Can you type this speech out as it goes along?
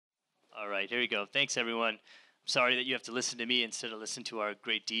All right, here we go. Thanks, everyone. I'm sorry that you have to listen to me instead of listen to our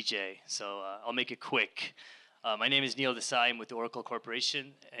great DJ, so I'll make it quick. My name is Neil Desai. I'm with Oracle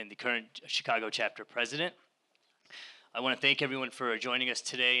Corporation and the current Chicago chapter president. I want to thank everyone for joining us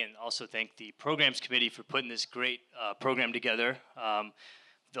today and also thank the programs committee for putting this great program together.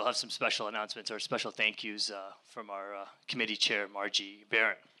 They'll have some special announcements or special thank yous from our committee chair, Margie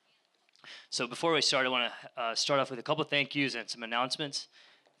Barron. So before we start, I want to start off with a couple thank yous and some announcements.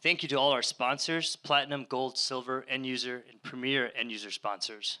 Thank you to all our sponsors, Platinum, Gold, Silver, End User, and Premier End User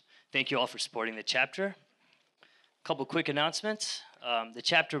sponsors. Thank you all for supporting the chapter. A couple quick announcements. The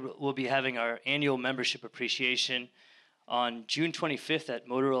chapter will be having our annual membership appreciation on June 25th at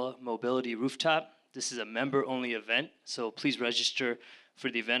Motorola Mobility Rooftop. This is a member-only event, so please register for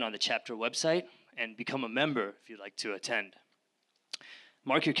the event on the chapter website and become a member if you'd like to attend.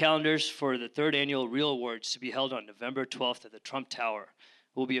 Mark your calendars for the third annual Real Awards to be held on November 12th at the Trump Tower.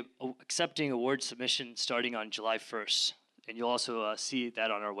 We'll be accepting award submissions starting on July 1st, and you'll also see that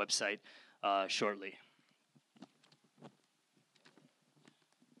on our website shortly.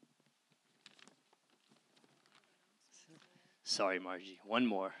 Sorry, Margie. One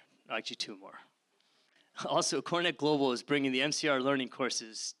more. Actually, two more. Also, Cornet Global is bringing the MCR learning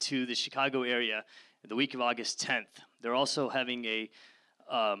courses to the Chicago area the week of August 10th. They're also having a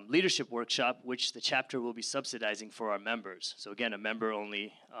leadership workshop, which the chapter will be subsidizing for our members. So again, a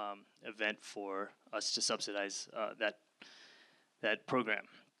member-only event for us to subsidize that program.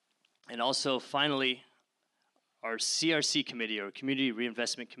 And also, finally, our CRC committee, or Community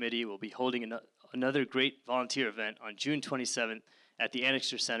Reinvestment Committee, will be holding another great volunteer event on June 27th at the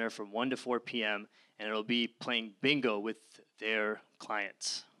Annexter Center from 1 to 4 p.m., and it'll be playing bingo with their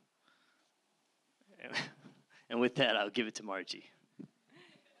clients. And with that, I'll give it to Margie.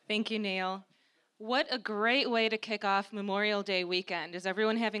 Thank you, Neil. What a great way to kick off Memorial Day weekend. Is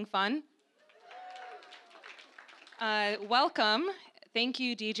everyone having fun? Welcome. Thank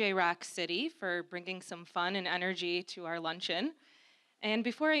you, DJ Rock City, for bringing some fun and energy to our luncheon. And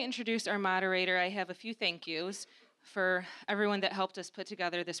before I introduce our moderator, I have a few thank yous for everyone that helped us put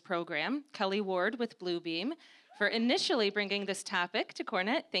together this program. Kelly Ward with Bluebeam for initially bringing this topic to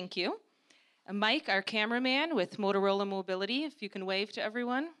Cornet. Thank you. Mike, our cameraman with Motorola Mobility, if you can wave to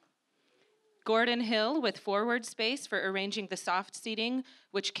everyone. Gordon Hill with Forward Space for arranging the soft seating,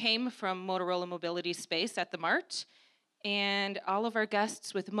 which came from Motorola Mobility Space at the Mart. And all of our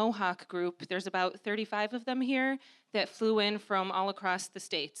guests with Mohawk Group, there's about 35 of them here that flew in from all across the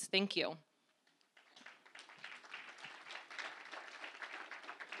states. Thank you.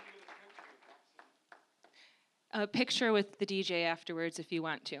 A picture with the DJ afterwards if you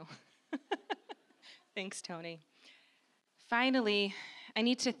want to. Thanks, Tony. Finally, I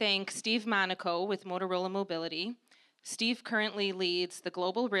need to thank Steve Monaco with Motorola Mobility. Steve currently leads the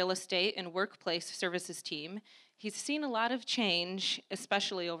Global Real Estate and Workplace Services team. He's seen a lot of change,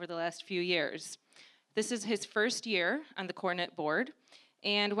 especially over the last few years. This is his first year on the Cornet board,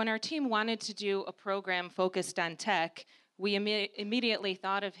 and when our team wanted to do a program focused on tech, we immediately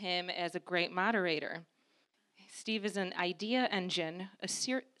thought of him as a great moderator. Steve is an idea engine, a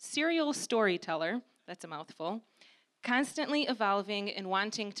serial storyteller, that's a mouthful, constantly evolving and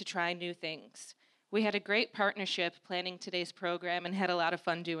wanting to try new things. We had a great partnership planning today's program and had a lot of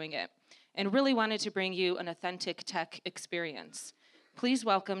fun doing it, and really wanted to bring you an authentic tech experience. Please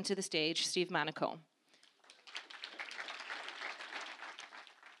welcome to the stage Steve Monaco.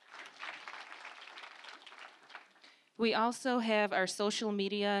 We also have our social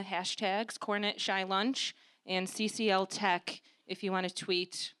media hashtags, Cornet Shy Lunch and CCL Tech, if you want to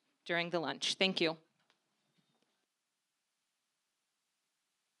tweet during the lunch. Thank you.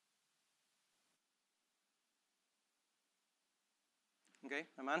 Okay,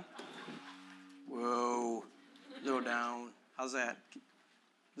 I'm on. Whoa, a little down. How's that?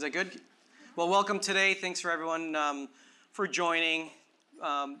 Is that good? Well, welcome today. Thanks for everyone for joining.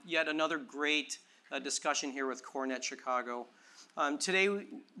 Yet another great discussion here with Cornet Chicago. Today,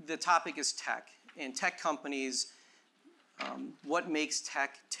 the topic is tech and tech companies. What makes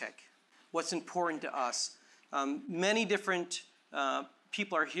tech tick? What's important to us? Many different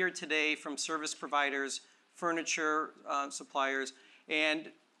people are here today, from service providers, furniture suppliers,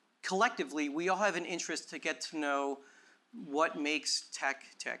 and collectively, we all have an interest to get to know what makes tech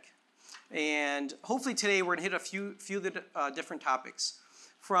tick. And hopefully today we're going to hit a few of the different topics.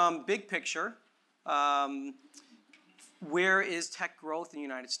 From big picture, where is tech growth in the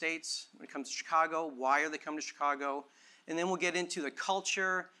United States when it comes to Chicago? Why are they coming to Chicago? And then we'll get into the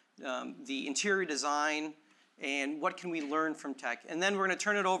culture, the interior design, and what can we learn from tech. And then we're going to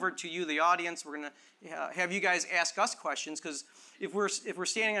turn it over to you, the audience. We're going to have you guys ask us questions, because if we're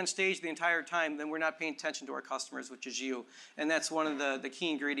standing on stage the entire time, then we're not paying attention to our customers, which is you. And that's one of the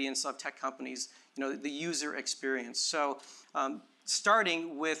key ingredients of tech companies, the user experience. So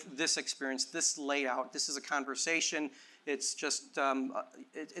starting with this experience, this layout, this is a conversation. It's just,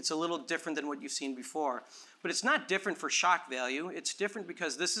 it's a little different than what you've seen before. But it's not different for shock value. It's different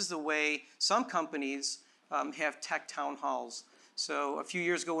because this is the way some companies have tech town halls. So a few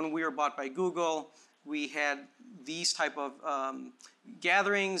years ago when we were bought by Google, we had these type of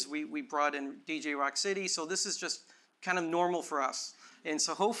gatherings. We brought in DJ Rock City. So this is just kind of normal for us. And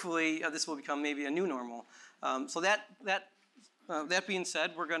so hopefully this will become maybe a new normal. So that being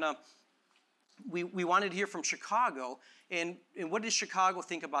said, we wanted to hear from Chicago, and what does Chicago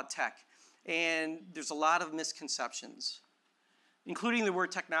think about tech? And there's a lot of misconceptions, including the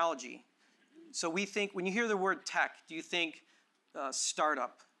word technology. So we think, when you hear the word tech, do you think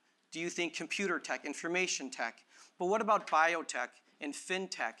startup? Do you think computer tech, information tech? But what about biotech and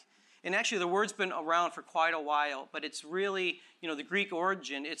fintech? And actually the word's been around for quite a while, but it's really, the Greek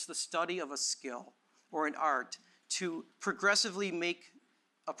origin, it's the study of a skill or an art to progressively make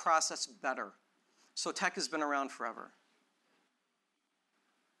a process better. So tech has been around forever.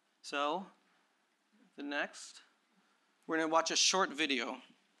 So, the next, we're going to watch a short video.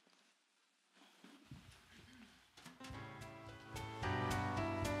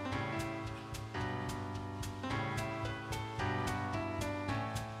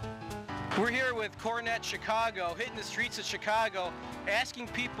 We're here with Cornet Chicago, hitting the streets of Chicago, asking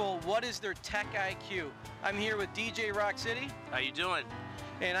people what is their tech IQ. I'm here with DJ Rock City. How you doing?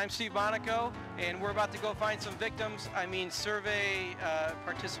 And I'm Steve Monaco, and we're about to go find some victims, survey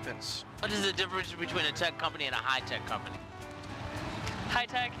participants. What is the difference between a tech company and a high-tech company? High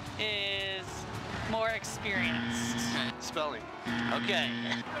tech is more experienced. Spelling. Okay.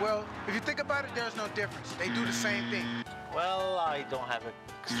 Well, if you think about it, there's no difference. They do the same thing. Well, I don't have a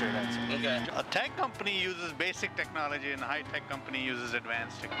straight answer. Okay. A tech company uses basic technology and a high-tech company uses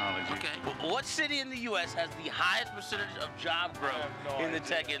advanced technology. Okay. What city in the U.S. has the highest percentage of job growth in the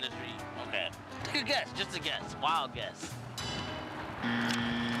tech industry? Okay. Take a guess, just a guess. Wild guess.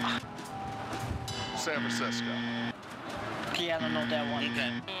 San Francisco. Yeah, I don't know that one.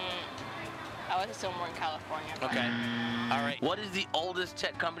 Okay. I would assume we're in California. Okay. All right. What is the oldest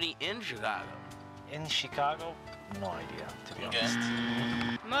tech company in Chicago? In Chicago? No idea, to be Okay. honest.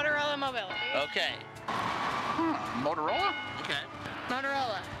 Motorola Mobility. Okay. Motorola? Okay.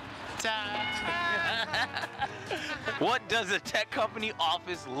 Motorola. What does a tech company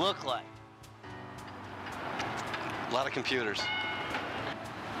office look like? A lot of computers.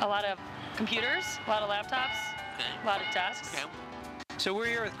 A lot of computers, a lot of laptops, Okay. a lot of desks. Okay. So we're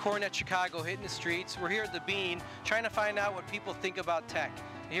here with Cornet Chicago, hitting the streets. We're here at the Bean, trying to find out what people think about tech.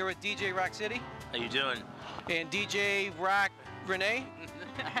 Here with DJ Rock City How you doing? and DJ Rock Renee.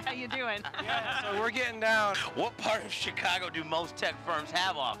 How you doing? Yeah, so we're getting down. What part of Chicago do most tech firms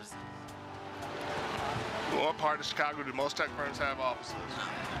have offices? What part of Chicago do most tech firms have offices?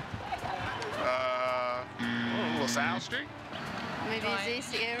 LaSalle Street? Maybe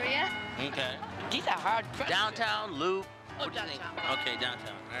this area. Okay. These are hard questions. Downtown, Loop. What do you think? downtown. Okay,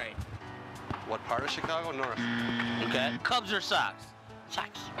 downtown. All right. What part of Chicago? North. Okay. Cubs or Sox?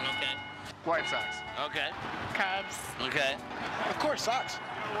 Sox. Okay. White Sox. Okay. Cubs. Okay. Of course, Sox.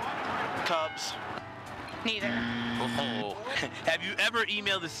 Cubs. Neither. Oh. Have you ever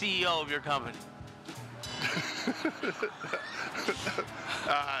emailed the CEO of your company?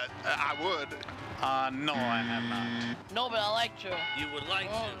 I would. No, I have not. No, but I like to. You would like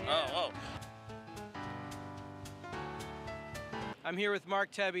to. yeah. Oh. I'm here with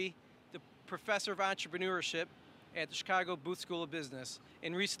Mark Tebbe, the professor of entrepreneurship at the Chicago Booth School of Business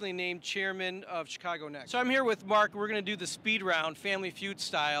and recently named chairman of Chicago Next. So I'm here with Mark. We're going to do the speed round, Family Feud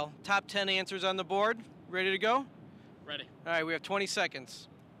style. Top 10 answers on the board. Ready to go? Ready. All right, we have 20 seconds.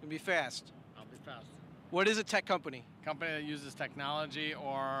 It'll be fast. I'll be fast. What is a tech company? Company that uses technology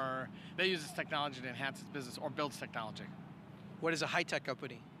or that uses technology to enhance its business or builds technology. What is a high-tech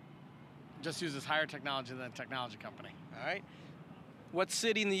company? Just uses higher technology than a technology company. All right. What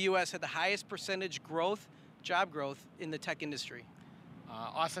city in the U.S. had the highest percentage growth, job growth, in the tech industry?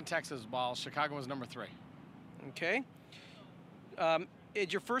 Austin, Texas, while Chicago was number 3. Okay.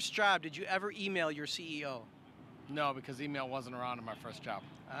 At your first job, did you ever email your CEO? No, because email wasn't around in my first job.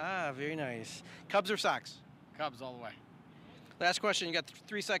 Ah, very nice. Cubs or Sox? Cubs all the way. Last question. You got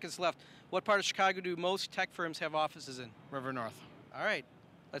 3 seconds left. What part of Chicago do most tech firms have offices in? River North. All right.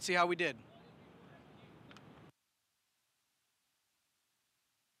 Let's see how we did.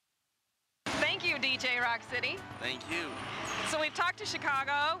 Thank you, DJ Rock City. Thank you. So we've talked to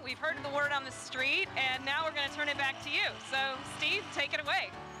Chicago, we've heard the word on the street, and now we're going to turn it back to you. So Steve, take it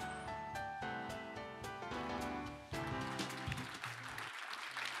away.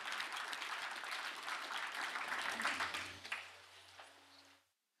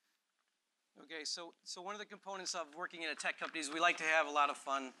 Okay, so one of the components of working in a tech company is we like to have a lot of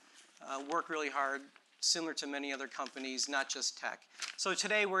fun, work really hard, similar to many other companies, not just tech. So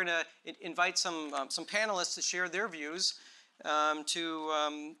today we're going to invite some panelists to share their views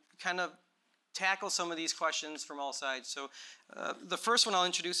to kind of tackle some of these questions from all sides. So the first one I'll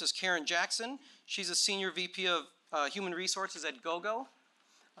introduce is Karen Jackson. She's a Senior VP of Human Resources at Gogo.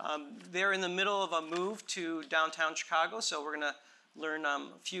 They're in the middle of a move to downtown Chicago, so we're going to learn a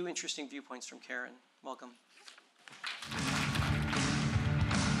few interesting viewpoints from Karen. Welcome.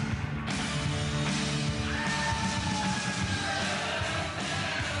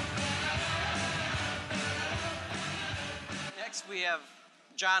 Next, we have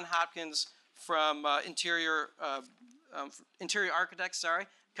John Hopkins from Interior Architects. Sorry,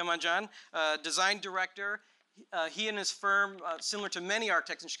 come on, John. Design director. He and his firm, similar to many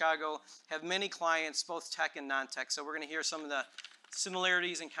architects in Chicago, have many clients, both tech and non-tech. So we're going to hear some of the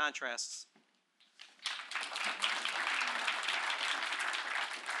similarities and contrasts.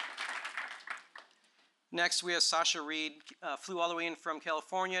 Next, we have Sasha Reed, flew all the way in from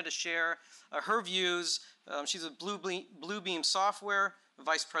California to share her views. She's a Bluebeam Software,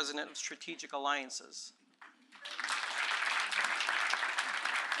 Vice President of Strategic Alliances.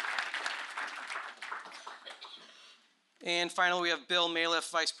 And finally, we have Bill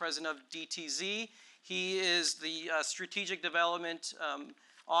Maliff, Vice President of DTZ. He is the strategic development,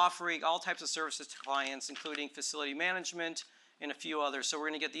 offering all types of services to clients, including facility management and a few others. So we're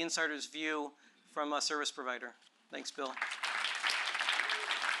going to get the insider's view from a service provider. Thanks, Bill.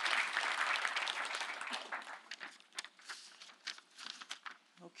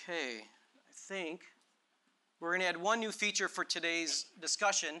 Okay, I think we're going to add one new feature for today's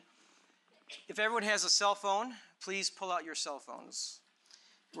discussion. If everyone has a cell phone, please pull out your cell phones.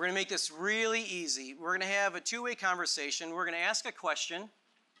 We're going to make this really easy. We're going to have a two-way conversation. We're going to ask a question.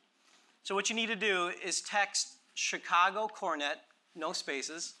 So what you need to do is text Chicago Cornet, no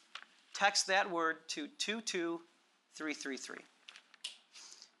spaces. Text that word to 22333.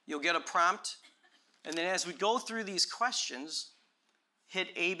 You'll get a prompt. And then as we go through these questions, hit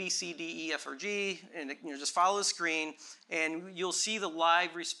A, B, C, D, E, F, or G, and just follow the screen, and you'll see the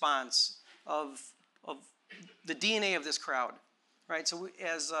live response of the DNA of this crowd. Right, so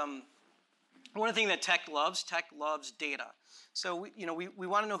one thing that tech loves data. So we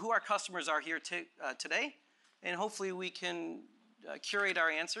want to know who our customers are here today, and hopefully we can curate our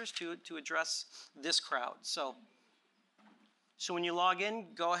answers to address this crowd. So when you log in,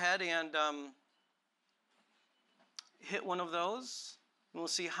 go ahead and hit one of those, and we'll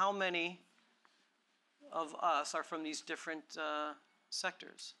see how many of us are from these different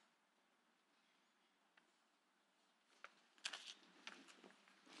sectors.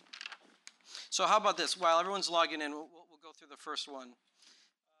 So how about this? While everyone's logging in, we'll go through the first one.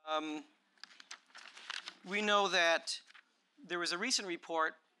 We know that there was a recent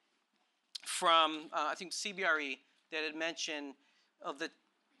report from, I think, CBRE that had mentioned of the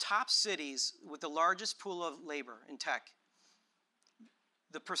top cities with the largest pool of labor in tech.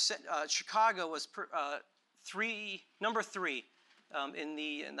 Chicago was number 3 in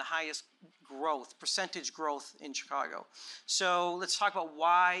the highest growth, percentage growth in Chicago. So let's talk about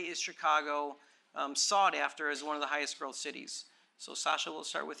why is Chicago sought after as one of the highest growth cities. So Sasha, we'll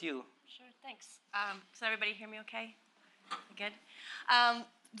start with you. Sure, thanks. Can everybody hear me okay? Good?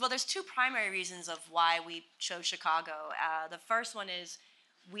 Well, there's two primary reasons of why we chose Chicago. The first one is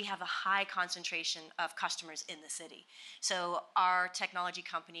we have a high concentration of customers in the city. So our technology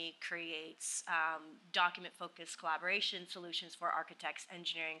company creates document-focused collaboration solutions for architects,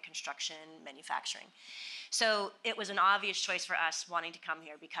 engineering, construction, manufacturing. So it was an obvious choice for us wanting to come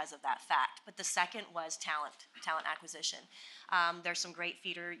here because of that fact. But the second was talent acquisition. There's some great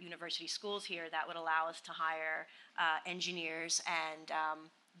feeder university schools here that would allow us to hire engineers, and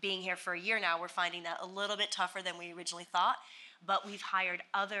being here for a year now, we're finding that a little bit tougher than we originally thought. But we've hired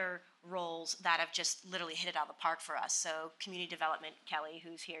other roles that have just literally hit it out of the park for us. So community development, Kelly,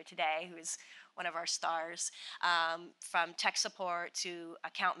 who's here today, who is one of our stars, from tech support to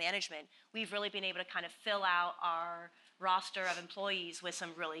account management, we've really been able to kind of fill out our roster of employees with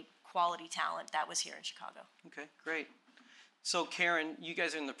some really quality talent that was here in Chicago. Okay, great. So Karen, you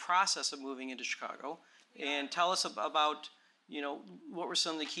guys are in the process of moving into Chicago. And tell us about, what were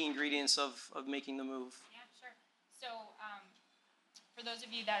some of the key ingredients of making the move? Yeah, sure. So for those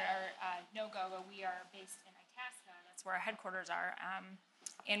of you that know Gogo, we are based in Itasca. That's where our headquarters are.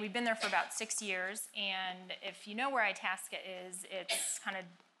 And we've been there for about 6 years. And if you know where Itasca is, it's kind of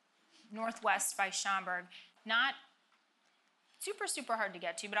northwest by Schaumburg. Not super, super hard to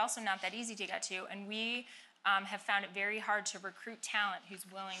get to, but also not that easy to get to. And we have found it very hard to recruit talent who's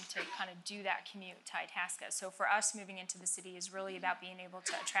willing to kind of do that commute to Itasca. So for us, moving into the city is really about being able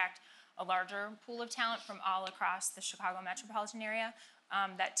to attract a larger pool of talent from all across the Chicago metropolitan area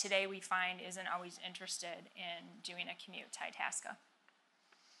that today we find isn't always interested in doing a commute to Itasca.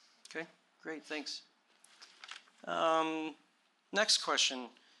 Okay, great, thanks. Next question.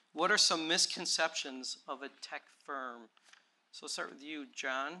 What are some misconceptions of a tech firm? So let's start with you,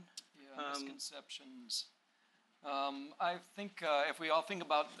 John. Yeah, misconceptions. I think if we all think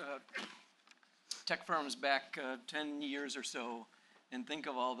about tech firms back 10 years or so, and think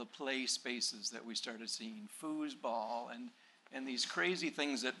of all the play spaces that we started seeing, foosball and these crazy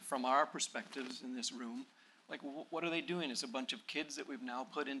things that from our perspectives in this room, like what are they doing? It's a bunch of kids that we've now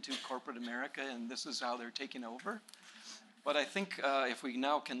put into corporate America and this is how they're taking over. But I think if we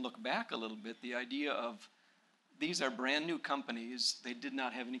now can look back a little bit, the idea of these are brand new companies, they did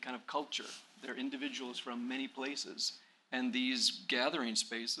not have any kind of culture. They're individuals from many places. And these gathering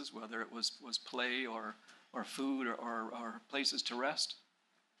spaces, whether it was play or food or places to rest,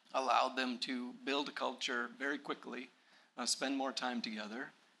 allowed them to build a culture very quickly, spend more time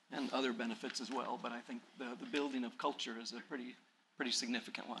together, and other benefits as well. But I think the building of culture is a pretty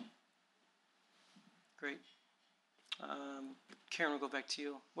significant one. Great. Karen, we'll go back to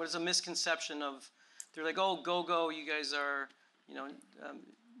you. What is a misconception of, they're like, oh, Gogo, you guys are,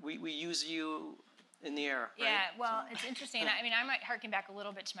 we use you in the air, right? Yeah, well, it's interesting. I mean, I might harken back a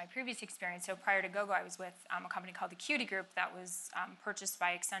little bit to my previous experience. So prior to Gogo, I was with a company called the Cutie Group that was purchased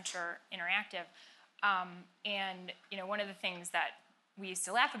by Accenture Interactive. And, one of the things that we used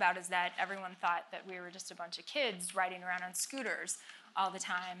to laugh about is that everyone thought that we were just a bunch of kids riding around on scooters all the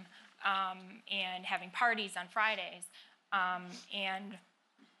time and having parties on Fridays. And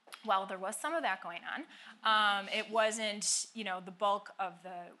while there was some of that going on, it wasn't, the bulk of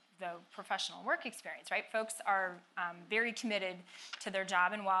the professional work experience, right? Folks are very committed to their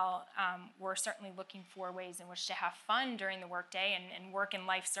job, and while we're certainly looking for ways in which to have fun during the workday, and work and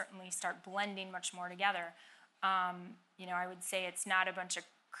life certainly start blending much more together, I would say it's not a bunch of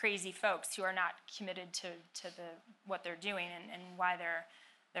crazy folks who are not committed to what they're doing and why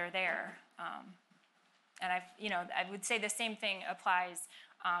they're there. And I would say the same thing applies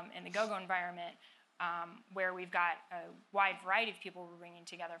in the Gogo environment, where we've got a wide variety of people we're bringing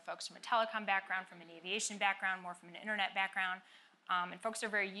together, folks from a telecom background, from an aviation background, more from an internet background, and folks are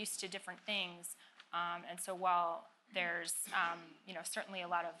very used to different things. And so while there's certainly a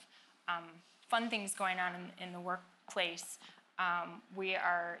lot of fun things going on in the workplace, we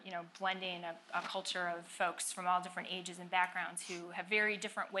are blending a culture of folks from all different ages and backgrounds who have very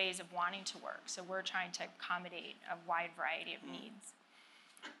different ways of wanting to work. So we're trying to accommodate a wide variety of needs.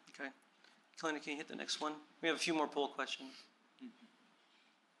 Okay. Kalina, can you hit the next one? We have a few more poll questions.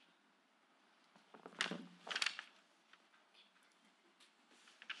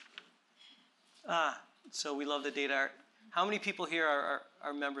 So we love the data. How many people here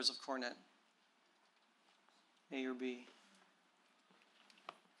are members of Cornet? A or B?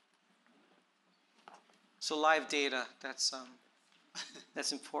 So live data, that's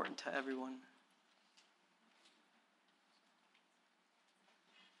important to everyone.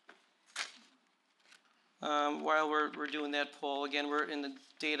 While we're doing that poll, again, we're in the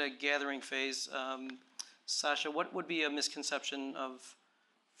data gathering phase. Sasha, what would be a misconception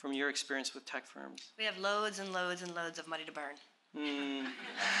from your experience with tech firms? We have loads and loads and loads of money to burn.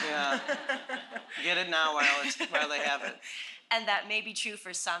 Yeah. Get it now while they have it. And that may be true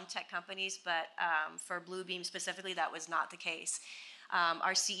for some tech companies, but for Bluebeam specifically, that was not the case.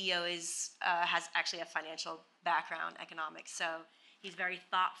 Our CEO has actually a financial background, economics, so he's very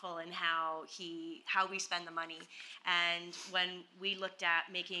thoughtful in how we spend the money. And when we looked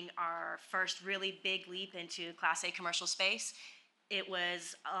at making our first really big leap into Class A commercial space, it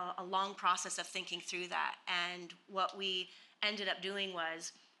was a long process of thinking through that. And what we ended up doing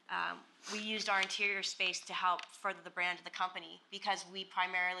was we used our interior space to help further the brand of the company. Because we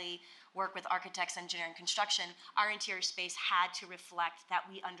primarily work with architects, engineering, construction, our interior space had to reflect that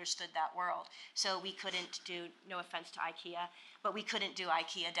we understood that world. So we couldn't do, no offense to IKEA, but we couldn't do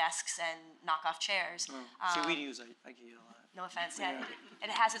IKEA desks and knockoff chairs. See, we use IKEA a lot. No offense, yeah. It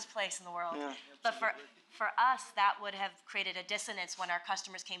has its place in the world. Yeah. But for us, that would have created a dissonance when our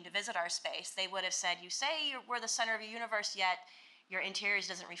customers came to visit our space. They would have said, you say we're the center of the universe, yet your interiors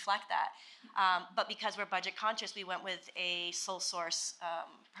doesn't reflect that. But because we're budget conscious, we went with a sole source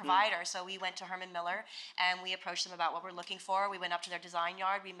provider. So we went to Herman Miller and we approached them about what we're looking for. We went up to their design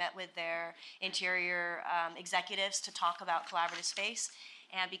yard. We met with their interior executives to talk about collaborative space.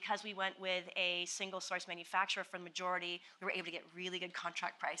 And because we went with a single source manufacturer for the majority, we were able to get really good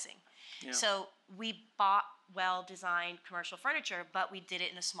contract pricing. Yeah. So we bought well-designed commercial furniture, but we did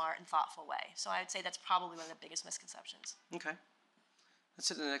it in a smart and thoughtful way. So I would say that's probably one of the biggest misconceptions. Okay. Let's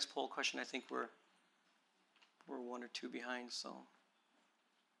hit the next poll question. I think we're 1 or 2 behind, so.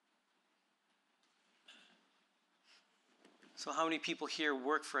 So how many people here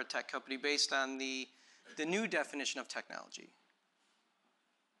work for a tech company based on the new definition of technology?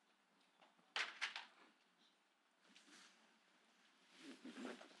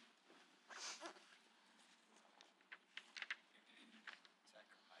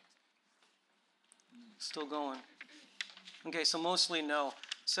 Still going. Okay, so mostly no.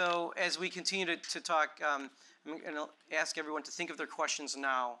 So as we continue to talk, I'm going to ask everyone to think of their questions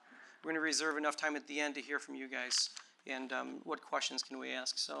now. We're going to reserve enough time at the end to hear from you guys. And what questions can we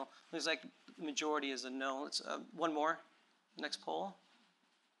ask? So looks like the majority is a no. Let's one more. Next poll.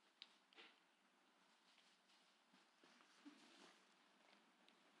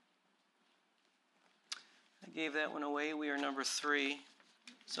 I gave that one away. We are number 3.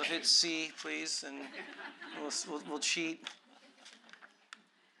 So hit C, please, and we'll cheat.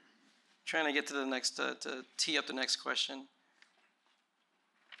 Trying to get to the next, to tee up the next question.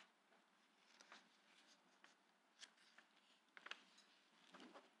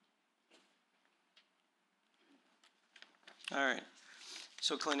 All right.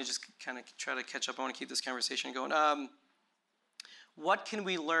 So Kalina, just kind of try to catch up. I want to keep this conversation going. What can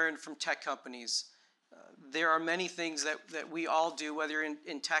we learn from tech companies? There are many things that we all do, whether you're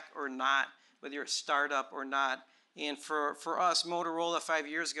in tech or not, whether you're a startup or not. And for us, Motorola 5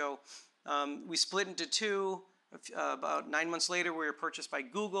 years ago, we split into 2. About 9 months later, we were purchased by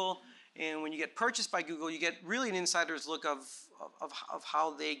Google. And when you get purchased by Google, you get really an insider's look of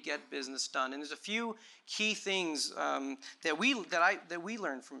how they get business done. And there's a few key things that we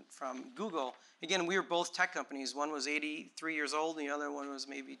learned from Google. Again, we were both tech companies. One was 83 years old, and the other one was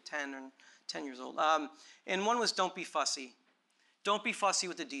maybe 10 years old. And one was don't be fussy. Don't be fussy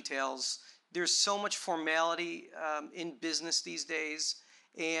with the details. There's so much formality in business these days.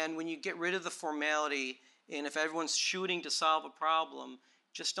 And when you get rid of the formality, and if everyone's shooting to solve a problem,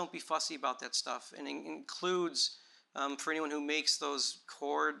 just don't be fussy about that stuff. And it includes, for anyone who makes those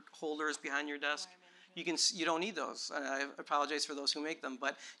cord holders behind your desk, you don't need those. I apologize for those who make them,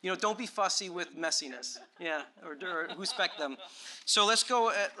 but don't be fussy with messiness. Yeah, or who spec them. So let's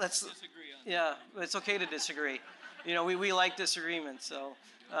go. Let's disagree on that. Yeah, it's okay to disagree. We like disagreement. So,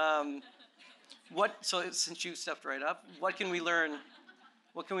 So since you stepped right up, what can we learn?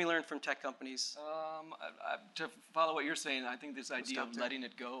 What can we learn from tech companies? To follow what you're saying, I think this idea of letting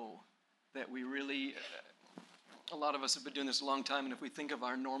it go, that we really, a lot of us have been doing this a long time, and if we think of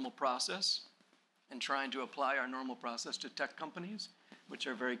our normal process and trying to apply our normal process to tech companies, which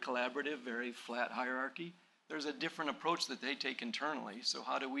are very collaborative, very flat hierarchy, there's a different approach that they take internally. So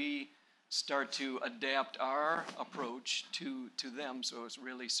how do we start to adapt our approach to them so it's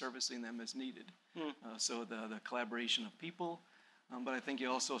really servicing them as needed? So the collaboration of people, but I think you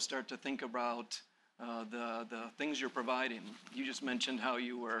also start to think about the things you're providing. You just mentioned how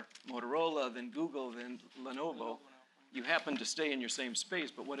you were Motorola, then Google, then Lenovo. You happen to stay in your same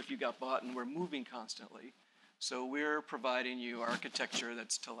space, but what if you got bought and we're moving constantly? So we're providing you architecture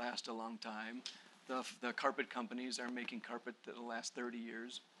that's to last a long time. The carpet companies are making carpet that'll last 30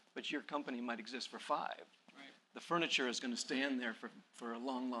 years, but your company might exist for 5. Right. The furniture is going to stay in there for a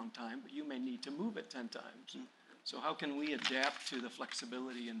long, long time, but you may need to move it 10 times. So how can we adapt to the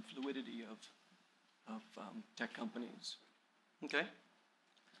flexibility and fluidity of tech companies? Okay.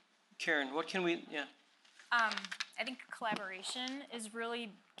 Karen, what can we, I think collaboration is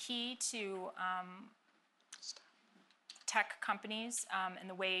really key to tech companies and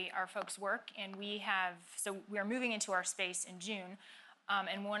the way our folks work. And we are moving into our space in June.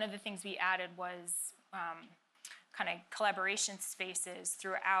 And one of the things we added was kind of collaboration spaces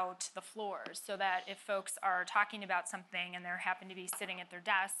throughout the floors, so that if folks are talking about something and they happen to be sitting at their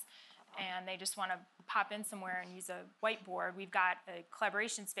desk and they just want to pop in somewhere and use a whiteboard, we've got a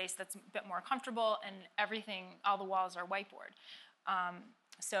collaboration space that's a bit more comfortable, and all the walls are whiteboard.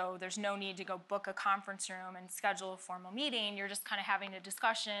 So there's no need to go book a conference room and schedule a formal meeting. You're just kind of having a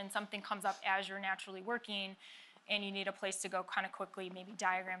discussion. Something comes up as you're naturally working, and you need a place to go kind of quickly, maybe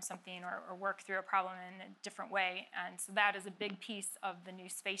diagram something or work through a problem in a different way. And so that is a big piece of the new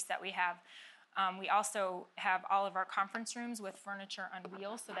space that we have. We also have all of our conference rooms with furniture on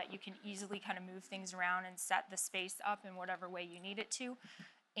wheels so that you can easily kind of move things around and set the space up in whatever way you need it to.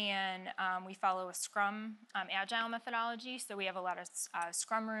 And we follow a Scrum Agile methodology, so we have a lot of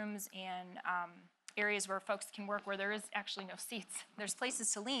Scrum rooms and areas where folks can work where there is actually no seats. There's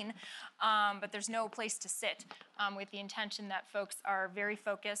places to lean, but there's no place to sit, with the intention that folks are very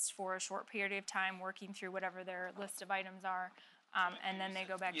focused for a short period of time working through whatever their list of items are, and then they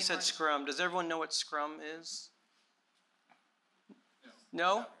go back. You said Scrum. Does everyone know what Scrum is?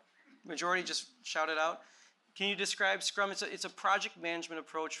 No? Majority just shout it out. Can you describe Scrum? It's a project management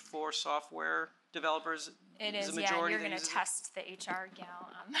approach for software developers. It is, yeah, and you're going to test the HR gal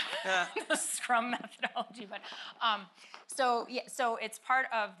on the Scrum methodology. But so it's part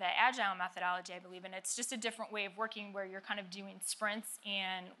of the Agile methodology, I believe, and it's just a different way of working where you're kind of doing sprints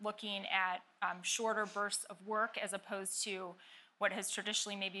and looking at shorter bursts of work as opposed to what has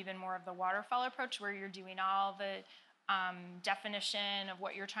traditionally maybe been more of the waterfall approach, where you're doing all the definition of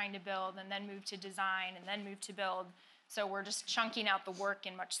what you're trying to build and then move to design and then move to build. So we're just chunking out the work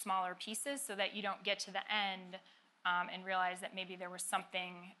in much smaller pieces so that you don't get to the end and realize that maybe there was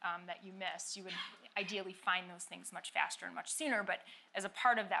something that you missed. You would ideally find those things much faster and much sooner, but as a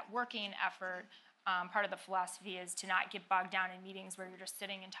part of that working effort, part of the philosophy is to not get bogged down in meetings where you're just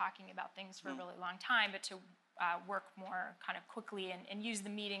sitting and talking about things for a really long time, but to work more kind of quickly and use the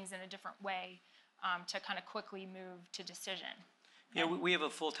meetings in a different way to kind of quickly move to decision. Yeah, we have a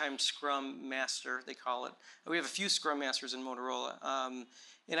full-time Scrum Master, they call it. We have a few Scrum Masters in Motorola.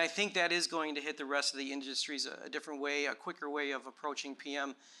 And I think that is going to hit the rest of the industries a different way, a quicker way of approaching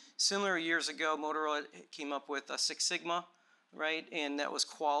PM. Similar years ago, Motorola came up with Six Sigma, right? And that was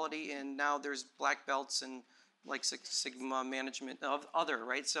quality, and now there's black belts and like Six Sigma management of other,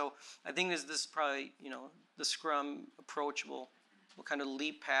 right? So I think this is probably, the Scrum approach will kind of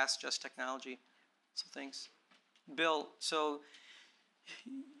leap past just technology. So thanks. Bill, so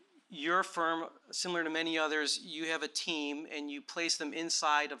your firm, similar to many others, you have a team and you place them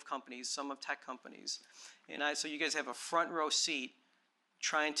inside of companies, some of tech companies. And so you guys have a front row seat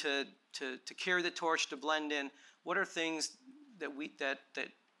trying to carry the torch, to blend in. What are things that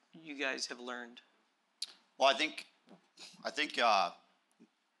you guys have learned? Well, I think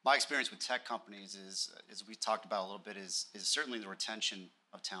my experience with tech companies is, as we talked about a little bit, is certainly the retention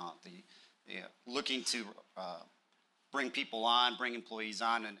of talent, looking to bring people on, bring employees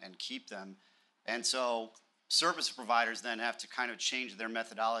on, and keep them. And so service providers then have to kind of change their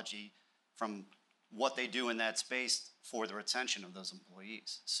methodology from what they do in that space for the retention of those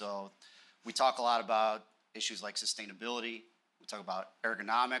employees. So we talk a lot about issues like sustainability. We talk about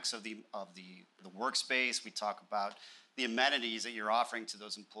ergonomics of the workspace. We talk about the amenities that you're offering to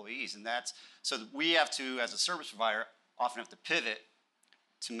those employees. And so we have to, as a service provider, often have to pivot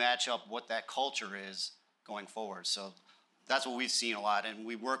to match up what that culture is going forward. So that's what we've seen a lot, and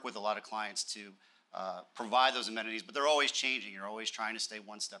we work with a lot of clients to provide those amenities, but they're always changing. You're always trying to stay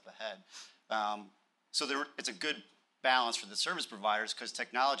one step ahead. So it's a good balance for the service providers, because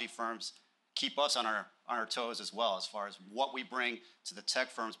technology firms keep us on our toes as well, as far as what we bring to the tech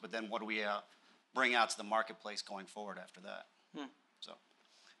firms, but then what do we bring out to the marketplace going forward after that.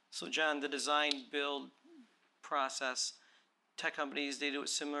 So John, the design build process, tech companies, they do it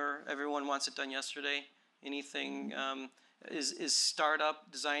similar. Everyone wants it done yesterday. Anything, is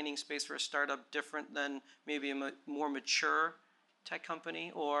startup, designing space for a startup different than maybe a more mature tech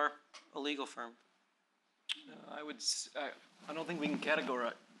company or a legal firm? I don't think we can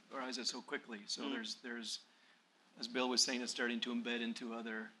categorize it so quickly. So there's, as Bill was saying, it's starting to embed into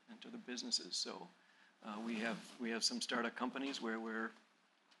other businesses. So we have some startup companies where we're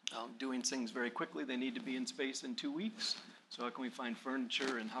doing things very quickly. They need to be in space in 2 weeks. So how can we find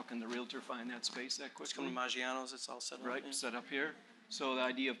furniture, and how can the realtor find that space that quickly? It's coming to Maggiano's, it's all set up. Right, set up here. So the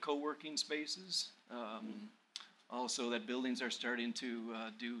idea of co-working spaces. Also that buildings are starting to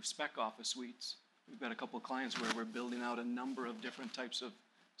do spec office suites. We've got a couple of clients where we're building out a number of different types of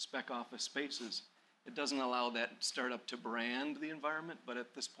spec office spaces. It doesn't allow that startup to brand the environment, but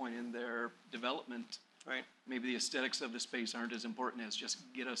at this point in their development, right, maybe the aesthetics of the space aren't as important as just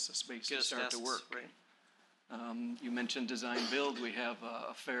get us a space to start to work. Right. You mentioned design build. We have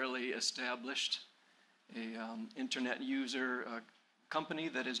a fairly established internet user company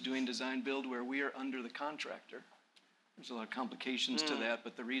that is doing design build where we are under the contractor. There's a lot of complications to that,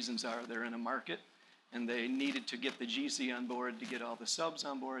 but the reasons are they're in a market and they needed to get the GC on board to get all the subs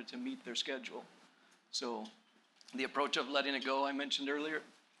on board to meet their schedule. So the approach of letting it go, I mentioned earlier,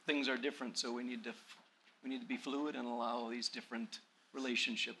 things are different, so we need to be fluid and allow these different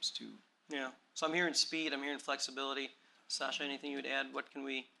relationships to. Yeah. So I'm hearing speed, I'm hearing flexibility. Sasha, anything you would add? What can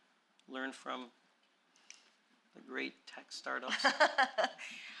we learn from the great tech startups?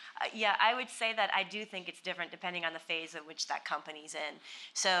 Yeah, I would say that I do think it's different depending on the phase of which that company's in.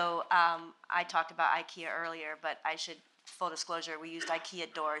 So I talked about IKEA earlier, but I should, full disclosure, we used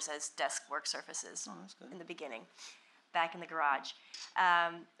IKEA doors as desk work surfaces in the beginning, back in the garage.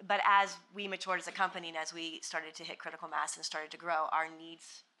 But as we matured as a company and as we started to hit critical mass and started to grow, our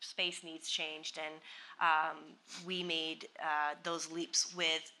space needs changed, and we made those leaps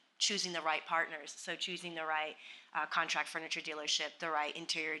with choosing the right partners. So choosing the right contract furniture dealership, the right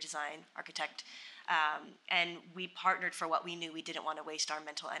interior design architect. And we partnered for what we knew we didn't want to waste our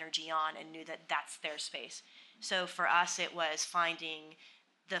mental energy on and knew that that's their space. So for us, it was finding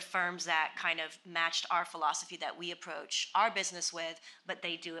the firms that kind of matched our philosophy that we approach our business with, but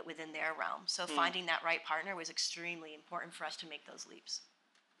they do it within their realm. So finding that right partner was extremely important for us to make those leaps.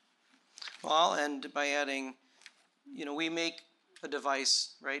 Well, I'll end by adding, we make a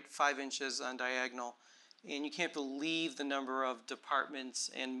device, right, 5 inches on diagonal, and you can't believe the number of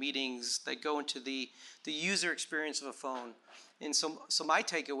departments and meetings that go into the user experience of a phone. And so my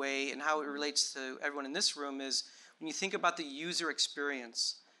takeaway and how it relates to everyone in this room is when you think about the user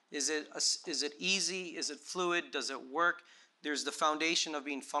experience, is it easy? Is it fluid? Does it work? There's the foundation of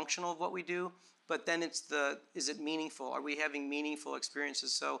being functional of what we do, but then is it meaningful? Are we having meaningful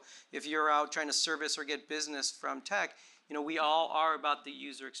experiences? So if you're out trying to service or get business from tech, we all are about the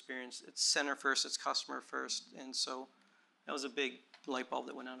user experience. It's center first, it's customer first. And so that was a big light bulb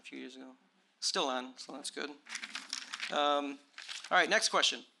that went on a few years ago. Still on, so that's good. All right, next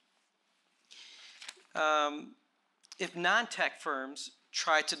question. If non-tech firms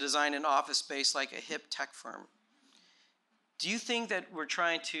try to design an office space like a hip tech firm, do you think that we're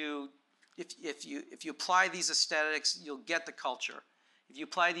trying to, if you apply these aesthetics, you'll get the culture? If you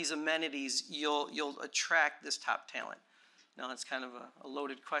apply these amenities, you'll attract this top talent? Now, that's kind of a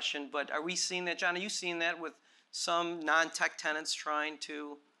loaded question, but are we seeing that, John? Are you seeing that with some non-tech tenants trying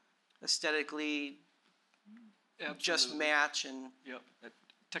to aesthetically just match? And Yep.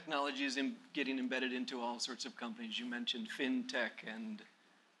 Technology is getting embedded into all sorts of companies. You mentioned fintech and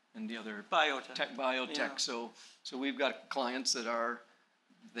the other biotech. Yeah. So we've got clients that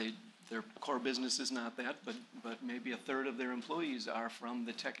their core business is not that, but maybe a third of their employees are from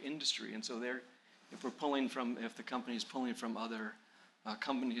the tech industry, and so if the company is pulling from other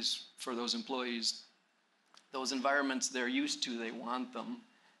companies for those employees, those environments they're used to, they want them.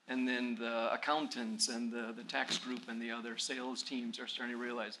 And then the accountants and the tax group and the other sales teams are starting to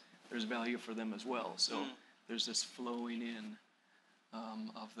realize there's value for them as well. So there's this flowing in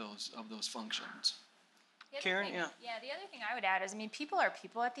of those functions. Karen, yeah, the other thing I would add is, people are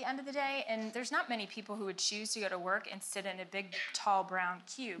people at the end of the day, and there's not many people who would choose to go to work and sit in a big, tall, brown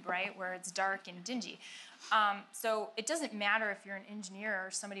cube, right, where it's dark and dingy. So it doesn't matter if you're an engineer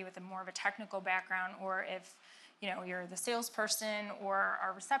or somebody with more of a technical background, or if you're the salesperson or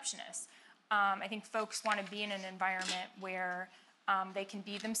our receptionist. I think folks want to be in an environment where they can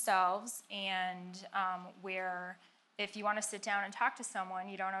be themselves, and where if you want to sit down and talk to someone,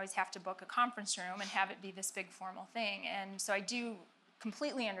 you don't always have to book a conference room and have it be this big formal thing. And so I do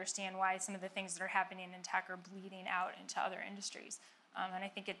completely understand why some of the things that are happening in tech are bleeding out into other industries. And I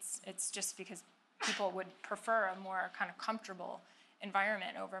think it's just because people would prefer a more kind of comfortable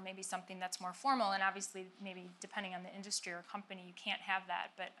environment over maybe something that's more formal. And obviously, maybe depending on the industry or company, you can't have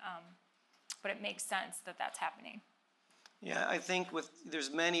that. But it makes sense that that's happening. Yeah, I think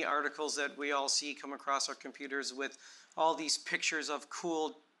there's many articles that we all see come across our computers with all these pictures of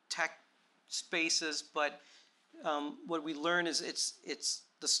cool tech spaces, but what we learn is it's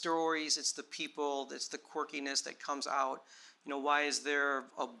the stories, it's the people, it's the quirkiness that comes out. Why is there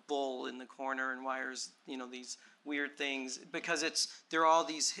a bull in the corner, and why are these weird things? Because there are all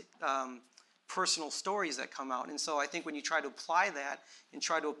these personal stories that come out, and so I think when you try to apply that and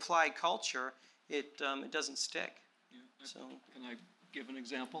try to apply culture, it doesn't stick. So, can I give an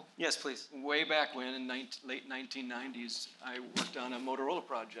example? Yes, please. Way back when, in late 1990s, I worked on a Motorola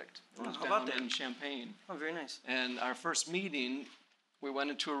project. It was how about down that? in Champaign. Oh, very nice. And our first meeting, we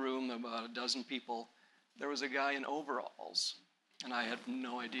went into a room, about a dozen people. There was a guy in overalls, and I had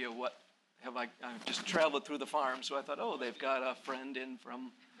no idea I just traveled through the farm, so I thought, oh, they've got a friend in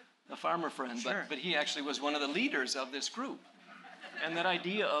from a farmer friend. Sure. But he actually was one of the leaders of this group. And that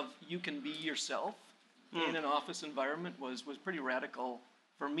idea of you can be yourself in an office environment was pretty radical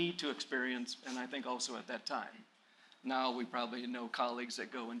for me to experience, and I think also at that time. Now we probably know colleagues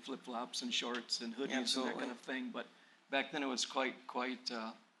that go in flip-flops and shorts and hoodies and that kind of thing, but back then it was quite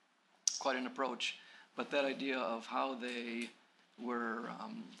an approach. But that idea of how they were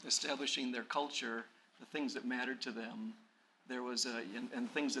establishing their culture, the things that mattered to them, there was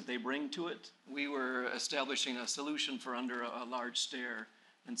and things that they bring to it. We were establishing a solution for under a large stair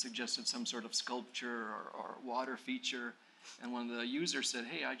and suggested some sort of sculpture or water feature. And one of the users said,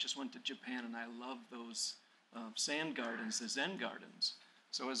 hey, I just went to Japan and I love those sand gardens, the Zen gardens.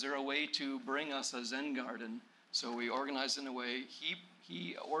 So is there a way to bring us a Zen garden? So we organized in a way.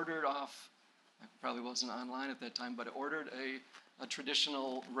 He ordered off, I probably wasn't online at that time, but ordered a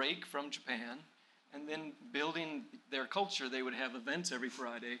traditional rake from Japan. And then building their culture, they would have events every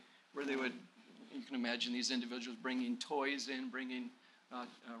Friday where they would, you can imagine these individuals bringing toys in, bringing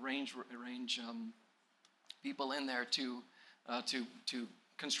range people in there to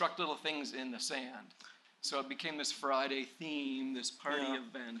construct little things in the sand. So it became this Friday theme, this party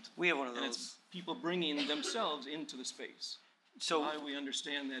event. We have one of and those. it's people bringing themselves into the space. So how do we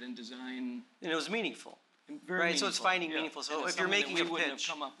understand that in design? And it was meaningful. Very right, so it's meaningful, finding yeah. meaningful. So And it's if you're something that making a we wouldn't have pitch,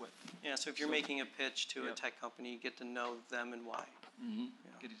 come up with. Yeah, so if you're making a pitch to a tech company, you get to know them and why.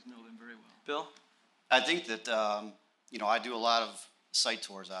 Getting to know them very well. Bill? I think that, I do a lot of site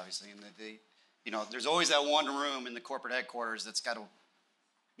tours, obviously, and there's always that one room in the corporate headquarters that's got a,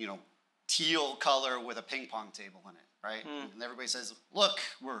 teal color with a ping pong table in it, right? And everybody says, look,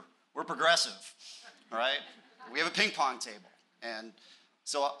 we're progressive, right? We have a ping pong table. And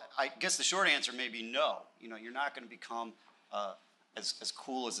so I guess the short answer may be no. You're not going to become as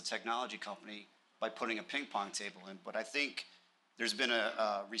cool as a technology company by putting a ping pong table in. But I think there's been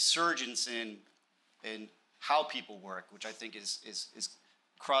a resurgence in how people work, which I think is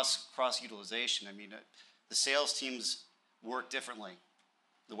cross utilization. I mean, the sales teams work differently.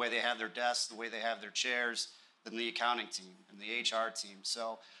 The way they have their desks, the way they have their chairs, than the accounting team and the HR team.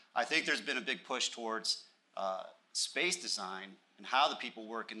 So I think there's been a big push towards space design and how the people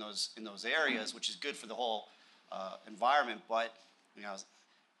work in those areas, which is good for the whole environment. But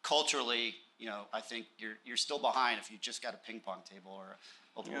culturally, I think you're still behind if you just got a ping pong table or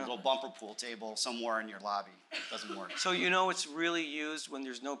a little bumper pool table somewhere in your lobby. It doesn't work. So it's really used when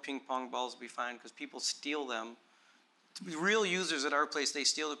there's no ping pong balls to be found because people steal them. Real users at our place, they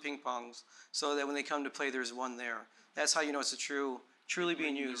steal the ping pongs so that when they come to play, there's one there. That's how you know it's truly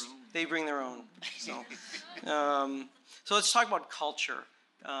being used. They bring their own. So, so let's talk about culture.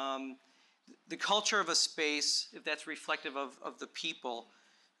 The culture of a space, if that's reflective of the people.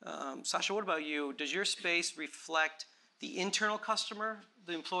 Sasha, what about you? Does your space reflect the internal customer,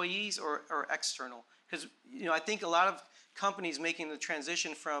 the employees, or external? Because I think a lot of companies making the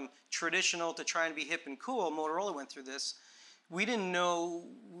transition from traditional to trying to be hip and cool, Motorola went through this. We didn't know,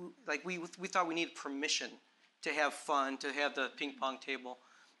 we thought we needed permission to have fun, to have the ping pong table.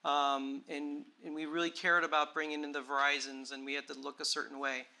 And we really cared about bringing in the Verizons, and we had to look a certain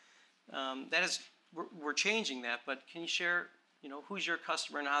way. We're changing that, but can you share, who's your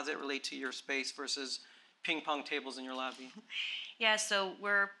customer and how does it relate to your space versus ping pong tables in your lobby? Yeah, so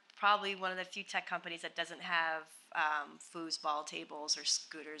we're probably one of the few tech companies that doesn't have foosball tables or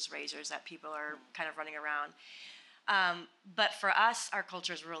scooters, razors that people are kind of running around. But for us, our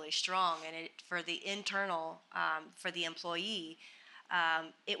culture is really strong, and for the internal, for the employee,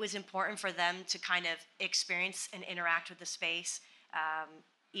 it was important for them to kind of experience and interact with the space.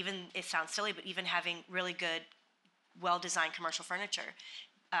 Even, it sounds silly, but even having really good, well-designed commercial furniture.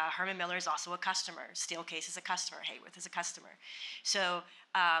 Herman Miller is also a customer. Steelcase is a customer. Hayworth is a customer. So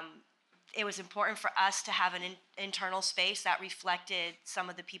it was important for us to have an internal space that reflected some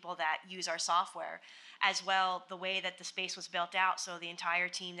of the people that use our software, as well the way that the space was built out. So the entire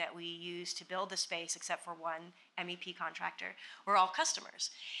team that we used to build the space, except for one MEP contractor, were all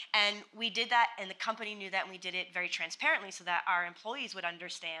customers. And we did that, and the company knew that, and we did it very transparently so that our employees would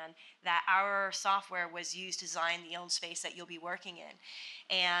understand that our software was used to design the own space that you'll be working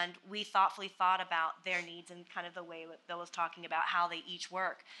in. And we thoughtfully thought about their needs and kind of the way that Bill was talking about how they each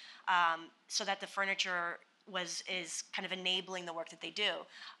work, so that the furniture is kind of enabling the work that they do,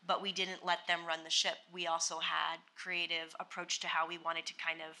 but we didn't let them run the ship. We also had creative approach to how we wanted to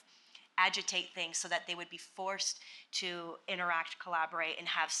kind of agitate things so that they would be forced to interact, collaborate, and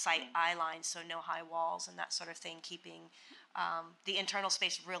have site eye lines, so no high walls and that sort of thing, keeping the internal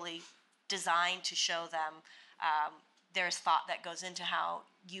space really designed to show them there's thought that goes into how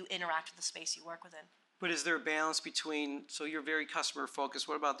you interact with the space you work within. But is there a balance between, so you're very customer focused,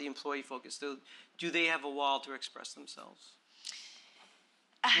 what about the employee focused? Do they have a wall to express themselves?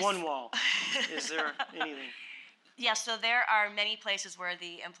 One wall. Is there anything? Yeah, so there are many places where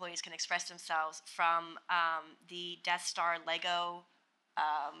the employees can express themselves, from the Death Star Lego.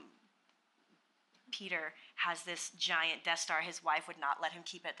 Peter has this giant Death Star. His wife would not let him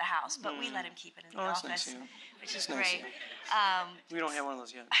keep it at the house, but we let him keep it in the that's office, nice, which that's is nice, great. We don't have one of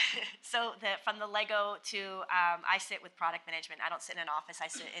those yet. So from the Lego to, I sit with product management. I don't sit in an office. I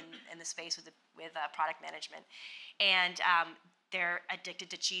sit in the space with product management. And they're addicted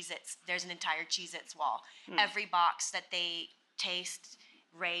to Cheez-Its. There's an entire Cheez-Its wall. Every box that they taste,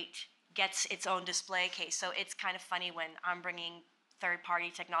 rate, gets its own display case. So it's kind of funny when I'm bringing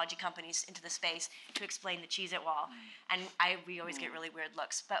third-party technology companies into the space to explain the Cheez-It wall. And we always get really weird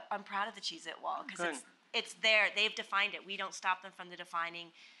looks. But I'm proud of the Cheez-It wall because it's there. They've defined it. We don't stop them from defining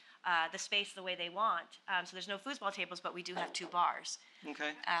the space the way they want. So there's no foosball tables, but we do have 2 bars.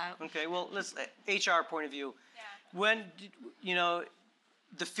 Okay. Okay. Well, let's HR point of view. When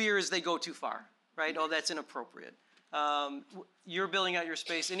the fear is they go too far, right? Oh, that's inappropriate. You're building out your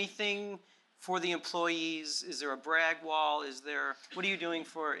space. Anything for the employees? Is there a brag wall? What are you doing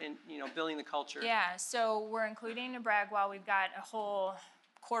for building the culture? Yeah. So we're including a brag wall. We've got a whole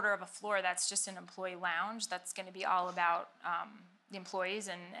quarter of a floor that's just an employee lounge. That's going to be all about the employees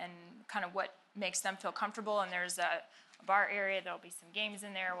and kind of what makes them feel comfortable. And there's a bar area. There'll be some games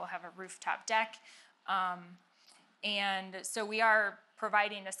in there. We'll have a rooftop deck. And so we are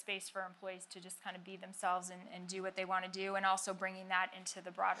providing a space for employees to just kind of be themselves and do what they want to do, and also bringing that into the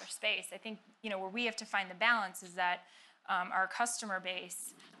broader space. I think, where we have to find the balance is that our customer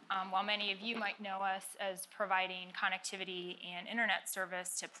base, while many of you might know us as providing connectivity and internet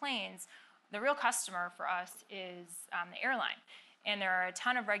service to planes, the real customer for us is the airline. And there are a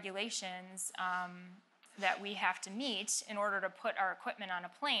ton of regulations that we have to meet in order to put our equipment on a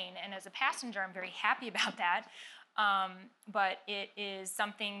plane. And as a passenger, I'm very happy about that. But it is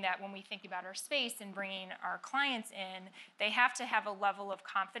something that when we think about our space and bringing our clients in, they have to have a level of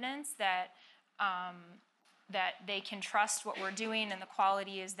confidence that that they can trust what we're doing and the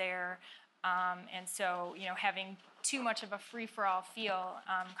quality is there. And so, having too much of a free-for-all feel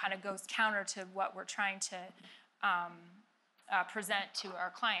kind of goes counter to what we're trying to present to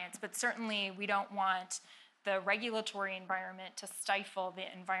our clients. But certainly, we don't want the regulatory environment to stifle the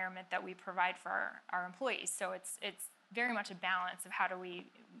environment that we provide for our employees. So it's very much a balance of how do we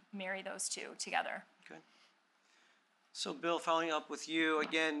marry those two together. Okay. So Bill, following up with you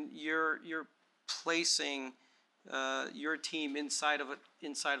again, you're placing your team inside of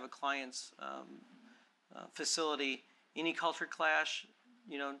a client's facility. Any culture clash?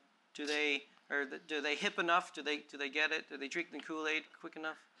 Do they hip enough? Do they get it? Do they drink the Kool-Aid quick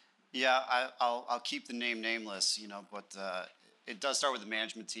enough? Yeah, I'll keep the name nameless, but it does start with the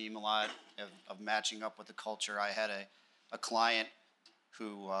management team a lot of matching up with the culture. I had a client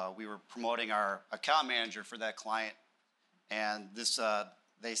who we were promoting our account manager for that client, and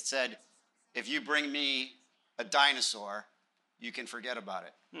they said, if you bring me a dinosaur, you can forget about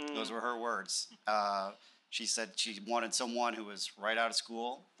it. Those were her words. She said she wanted someone who was right out of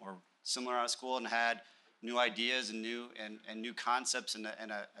school or similar out of school and had new ideas and new concepts and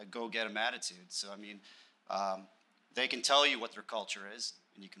a go-get-em attitude. So they can tell you what their culture is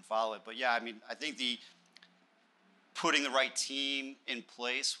and you can follow it. But yeah, I think putting the right team in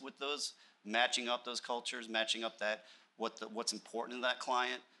place with those, matching up those cultures, matching up what's important to that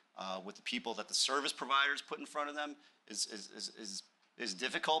client with the people that the service providers put in front of them is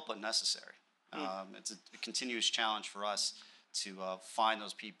difficult but necessary. It's a continuous challenge for us to find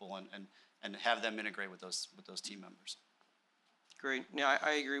those people and have them integrate with those team members. Great. Yeah,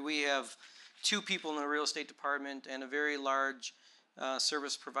 I agree. We have 2 people in the real estate department and a very large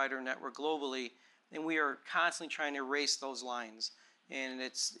service provider network globally, and we are constantly trying to erase those lines. And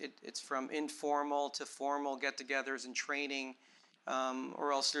it's from informal to formal get-togethers and training,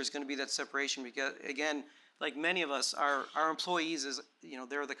 or else there's going to be that separation. Because again, like many of us, our employees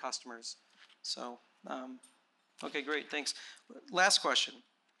they're the customers. So, okay, great, thanks. Last question.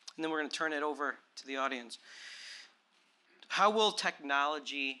 And then we're going to turn it over to the audience. How will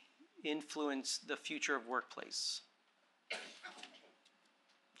technology influence the future of workplace?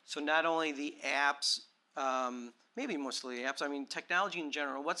 So not only the apps, maybe mostly the apps, technology in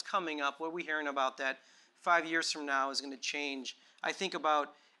general. What's coming up? What are we hearing about that 5 years from now is going to change? I think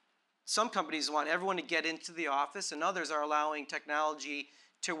about some companies want everyone to get into the office, and others are allowing technology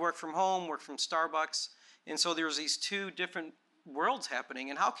to work from home, work from Starbucks. And so there's these 2 different worlds happening,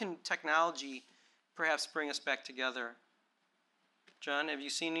 and how can technology perhaps bring us back together? John, have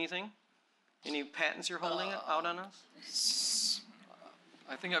you seen anything? Any patents you're holding out on us?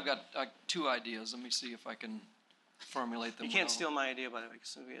 I think I've got 2 ideas. Let me see if I can formulate them. You can't steal my idea, by the way.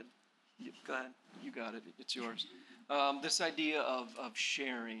 So go ahead. You got it. It's yours. This idea of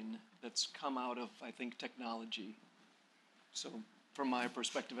sharing that's come out of, I think, technology. So from my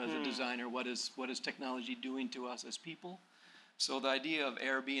perspective as a designer, what is technology doing to us as people? So the idea of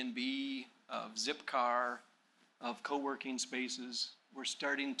Airbnb, of Zipcar, of co-working spaces, we're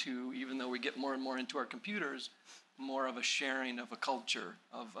starting to, even though we get more and more into our computers, more of a sharing of a culture,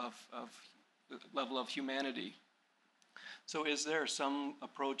 of level of humanity. So is there some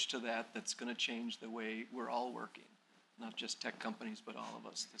approach to that that's going to change the way we're all working? Not just tech companies, but all of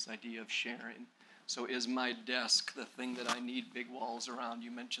us, this idea of sharing. So is my desk the thing that I need big walls around?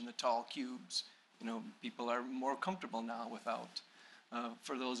 You mentioned the tall cubes. You know, people are more comfortable now without.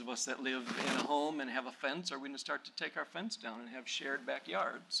 For those of us that live in a home and have a fence, are we going to start to take our fence down and have shared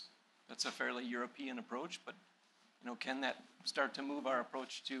backyards? That's a fairly European approach, but you know, can that start to move our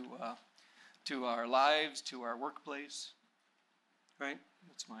approach to our lives, to our workplace? Right?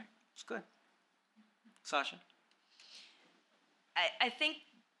 It's good. Sasha? I think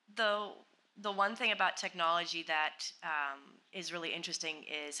the one thing about technology that is really interesting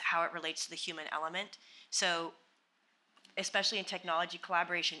is how it relates to the human element. So especially in technology,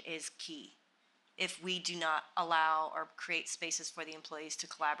 collaboration is key. If we do not allow or create spaces for the employees to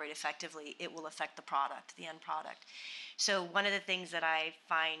collaborate effectively, it will affect the product, the end product. So one of the things that I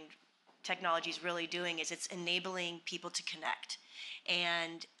find technology is really doing is it's enabling people to connect.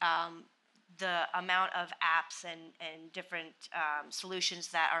 And the amount of apps and different solutions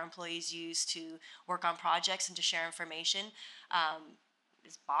that our employees use to work on projects and to share information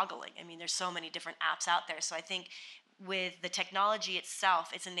is boggling. I mean, there's so many different apps out there. So I think with the technology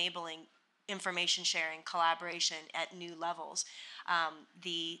itself, it's enabling information sharing, collaboration at new levels.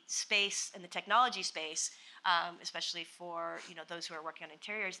 The space and the technology space, especially for those who are working on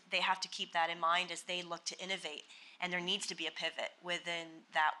interiors, they have to keep that in mind as they look to innovate. And there needs to be a pivot within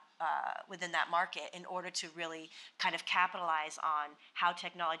that market in order to really kind of capitalize on how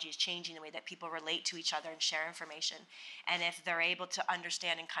technology is changing the way that people relate to each other and share information. And if they're able to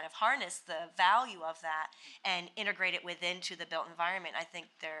understand and kind of harness the value of that and integrate it into the built environment, I think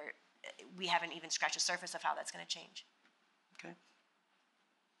we haven't even scratched the surface of how that's going to change. Okay.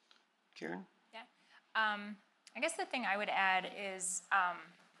 Karen? Yeah. I guess the thing I would add is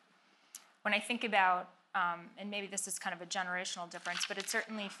when I think about, and maybe this is kind of a generational difference, but it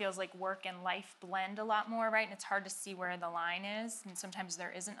certainly feels like work and life blend a lot more, right? And it's hard to see where the line is, and sometimes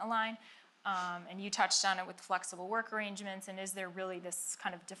there isn't a line. And you touched on it with flexible work arrangements, and is there really this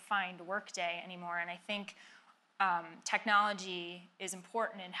kind of defined work day anymore? And I think technology is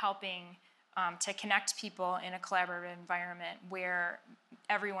important in helping to connect people in a collaborative environment where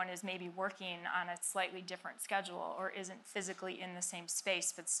everyone is maybe working on a slightly different schedule or isn't physically in the same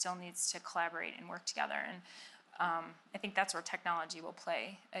space but still needs to collaborate and work together. And I think that's where technology will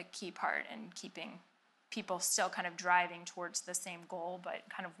play a key part in keeping people still kind of driving towards the same goal but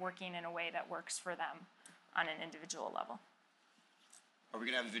kind of working in a way that works for them on an individual level. Are we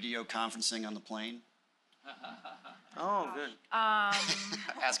going to have video conferencing on the plane? Oh, good.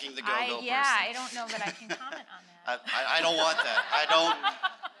 Asking the go-go person. Yeah, I don't know that I can comment on that. I don't want that.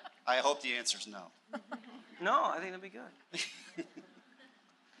 I hope the answer's no. No, I think that'd be good.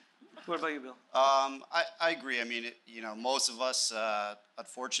 What about you, Bill? I agree. I mean, most of us,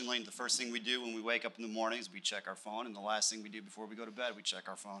 unfortunately, the first thing we do when we wake up in the morning is we check our phone, and the last thing we do before we go to bed, we check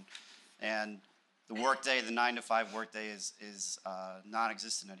our phone. And the workday, the 9-to-5 workday is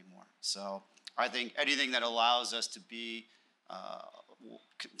non-existent anymore. So I think anything that allows us to be,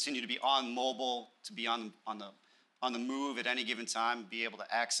 continue to be on mobile, to be on the move at any given time, be able to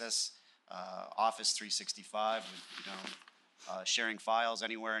access Office 365 with, sharing files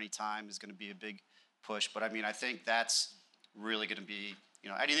anywhere, anytime is going to be a big push. But I mean, I think that's really going to be,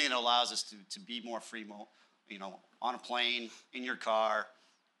 anything that allows us to be more free, on a plane, in your car,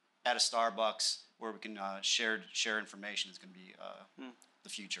 at a Starbucks, where we can share information is going to be the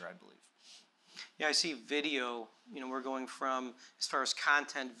future, I believe. Yeah, I see video. We're going from, as far as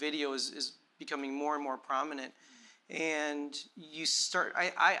content, video is becoming more and more prominent. And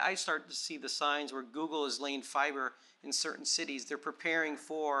I start to see the signs where Google is laying fiber in certain cities. They're preparing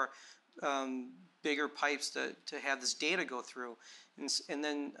for bigger pipes to have this data go through. And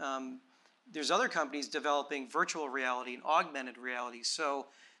then there's other companies developing virtual reality and augmented reality. So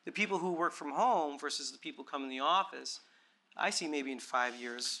the people who work from home versus the people come in the office, I see maybe in 5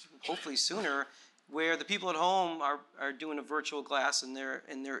 years, hopefully sooner, where the people at home are doing a virtual glass and they're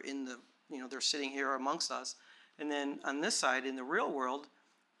in the, they're sitting here amongst us. And then on this side, in the real world,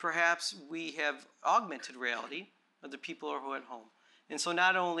 perhaps we have augmented reality of the people who are at home. And so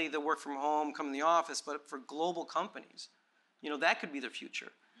not only the work from home, come in the office, but for global companies, that could be the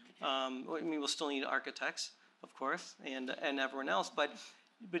future. I mean, we'll still need architects, of course, and everyone else. But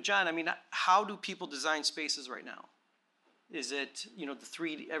John, I mean, how do people design spaces right now? Is it, the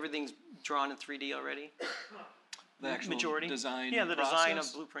 3D, everything's drawn in 3D already? The actual majority? design Yeah, the design of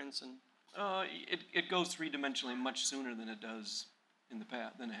process? blueprints and. It goes three-dimensionally much sooner than it does in the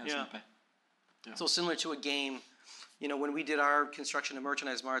past, in the past. Yeah. So similar to a game, when we did our construction and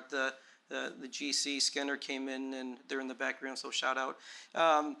merchandise mart, the GC Skinner came in, and they're in the background, so shout out.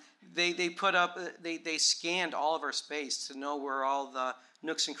 They put up, they scanned all of our space to know where all the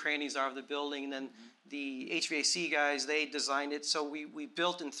nooks and crannies are of the building, and then the HVAC guys, they designed it, so we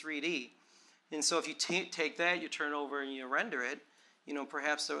built in 3D. And so if you take that, you turn over and you render it,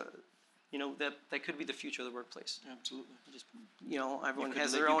 perhaps that could be the future of the workplace. Absolutely. Just, everyone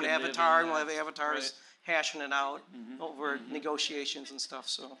has you their own could live avatar, in and we'll that. have avatars Right. hashing it out over negotiations and stuff.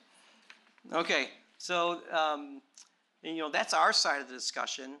 So, okay, so that's our side of the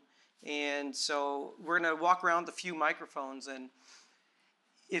discussion, and so we're going to walk around the few microphones, and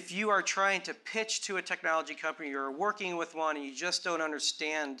if you are trying to pitch to a technology company, you're working with one, and you just don't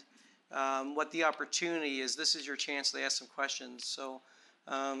understand what the opportunity is, this is your chance to ask some questions. So.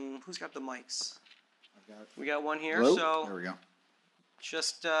 Who's got the mics? We got one here. Hello? So There we go.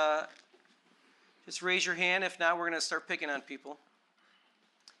 just raise your hand. If not, we're going to start picking on people.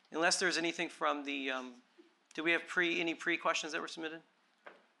 Unless there's anything from the, do we have any pre-questions that were submitted?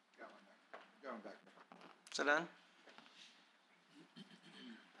 Going back. Is that on?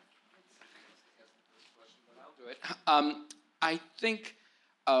 I'll do it. I think,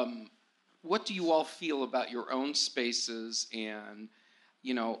 what do you all feel about your own spaces? And,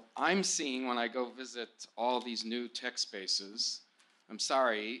 I'm seeing when I go visit all these new tech spaces, I'm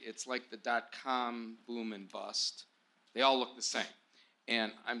sorry, it's like the .com boom and bust. They all look the same.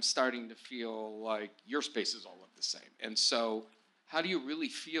 And I'm starting to feel like your spaces all look the same. And so how do you really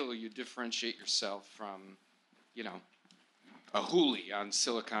feel you differentiate yourself from, a Hooli on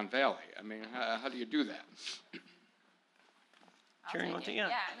Silicon Valley? I mean, how do you do that? Karen, Yeah,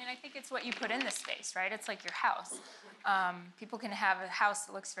 I think it's what you put in the space, right? It's like your house. People can have a house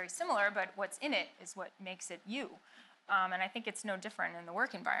that looks very similar, but what's in it is what makes it you. And I think it's no different in the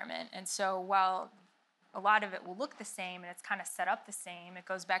work environment. And so while a lot of it will look the same and it's kind of set up the same, it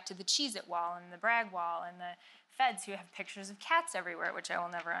goes back to the Cheez-It wall and the brag wall and the feds who have pictures of cats everywhere, which I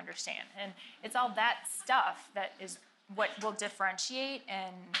will never understand. And it's all that stuff that is what will differentiate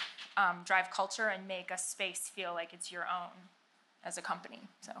and drive culture and make a space feel like it's your own as a company.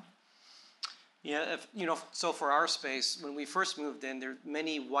 So. Yeah, so for our space, when we first moved in, there were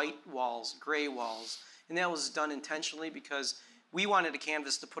many white walls, gray walls, and that was done intentionally because we wanted a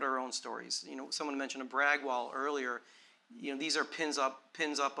canvas to put our own stories. Someone mentioned a brag wall earlier. These are pins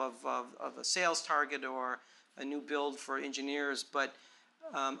up of a sales target or a new build for engineers. But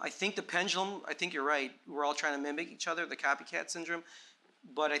I think the pendulum, I think you're right. We're all trying to mimic each other, the copycat syndrome.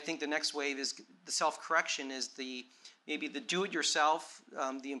 But I think the next wave is the self-correction, is maybe the do-it-yourself,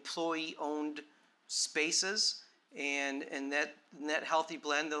 the employee-owned spaces, and that healthy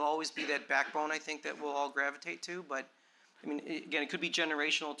blend. There'll always be that backbone, I think, that we'll all gravitate to. But again, it could be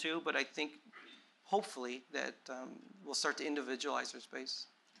generational too. But I think, hopefully, that we'll start to individualize our space.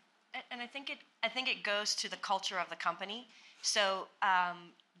 And I think it goes to the culture of the company. So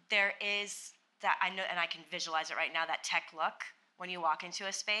there is that, I know, and I can visualize it right now, that tech look when you walk into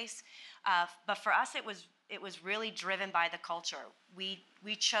a space. But for us, it was really driven by the culture. We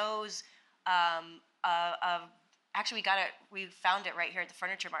chose actually we found it right here at the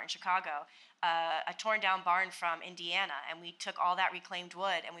Furniture Mart in Chicago, a torn down barn from Indiana, and we took all that reclaimed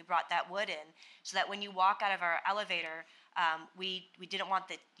wood and we brought that wood in so that when you walk out of our elevator, we didn't want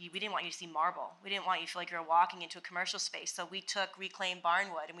you to see marble. We didn't want you to feel like you were walking into a commercial space. So we took reclaimed barn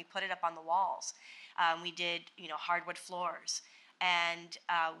wood and we put it up on the walls. We did hardwood floors. And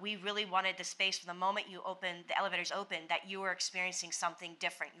we really wanted the space from the moment the elevators opened, that you were experiencing something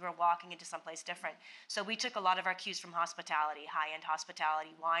different. You were walking into someplace different. So we took a lot of our cues from hospitality, high-end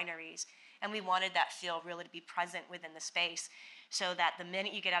hospitality, wineries, and we wanted that feel really to be present within the space so that the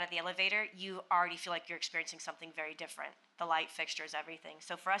minute you get out of the elevator, you already feel like you're experiencing something very different. The light fixtures, everything.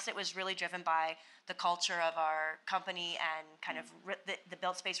 So for us, it was really driven by the culture of our company and kind of the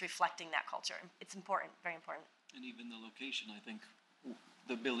built space reflecting that culture. It's important, very important. And even the location, I think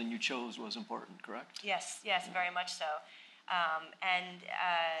the building you chose was important, correct? Yes, very much so.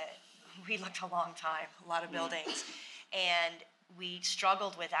 We looked a long time, a lot of buildings. And we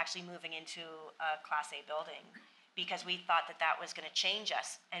struggled with actually moving into a Class A building because we thought that was going to change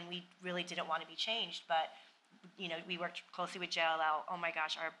us. And we really didn't want to be changed. But, we worked closely with JLL. Oh my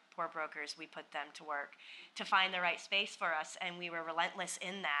gosh, our poor brokers, we put them to work to find the right space for us. And we were relentless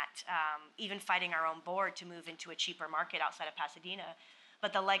in that, even fighting our own board to move into a cheaper market outside of Pasadena.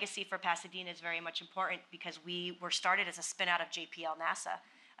 But the legacy for Pasadena is very much important because we were started as a spin out of JPL NASA,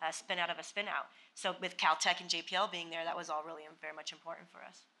 a spin out of a spin out. So with Caltech and JPL being there, that was all really very much important for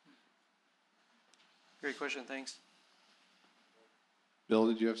us. Great question, thanks. Bill,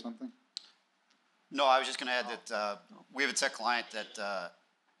 did you have something? No, I was just going to add that we have a tech client that,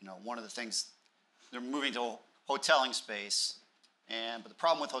 one of the things, they're moving to hoteling space, but the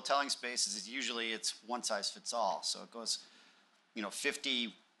problem with hoteling space is usually it's one size fits all. So it goes,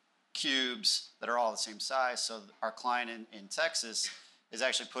 50 cubes that are all the same size. So our client in Texas is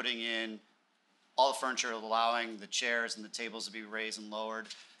actually putting in all the furniture, allowing the chairs and the tables to be raised and lowered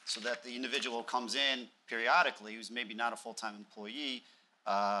so that the individual comes in periodically who's maybe not a full-time employee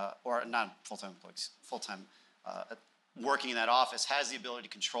or not full-time employees, full-time working in that office, has the ability to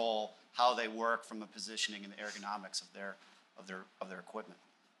control how they work from the positioning and the ergonomics of their equipment.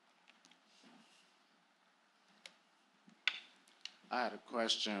 I had a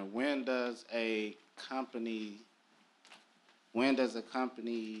question. When does a company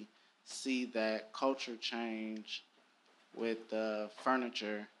see that culture change with the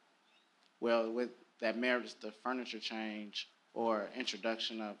furniture, that merits the furniture change or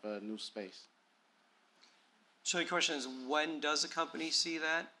introduction of a new space? So the question is, when does a company see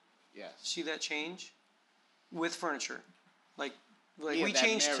that? Yes. See that change with furniture? Like Yeah, we that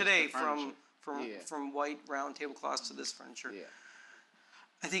changed merits today the furniture. from white round tablecloths to this furniture. Yeah.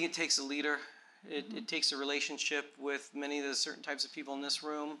 I think it takes a leader. It takes a relationship with many of the certain types of people in this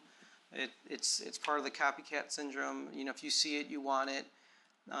room. It's part of the copycat syndrome. If you see it, you want it.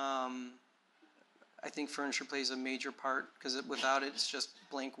 I think furniture plays a major part because without it, it's just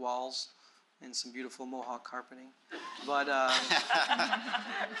blank walls and some beautiful Mohawk carpeting. But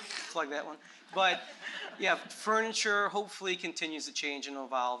plug that one. But yeah, furniture hopefully continues to change and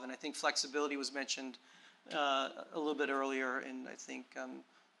evolve. And I think flexibility was mentioned a little bit earlier. And I think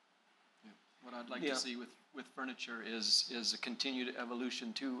what I'd like to see with furniture is a continued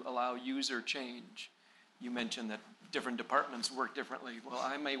evolution to allow user change. You mentioned that different departments work differently. Well,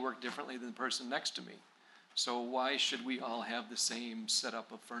 I may work differently than the person next to me. So why should we all have the same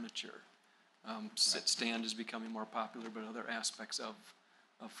setup of furniture? Sit stand is becoming more popular, but other aspects of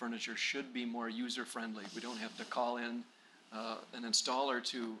furniture should be more user-friendly. We don't have to call in an installer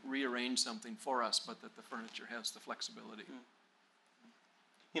to rearrange something for us, but that the furniture has the flexibility.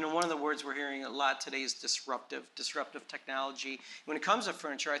 One of the words we're hearing a lot today is disruptive technology. When it comes to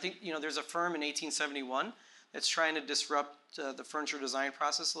furniture, I think, there's a firm in 1871 that's trying to disrupt the furniture design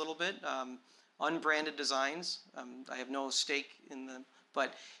process a little bit. Unbranded designs. I have no stake in them.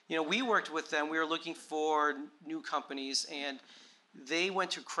 But, we worked with them. We were looking for new companies, and they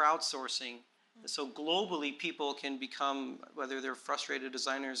went to crowdsourcing. So globally, people can become, whether they're frustrated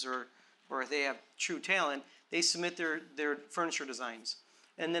designers or they have true talent, they submit their furniture designs.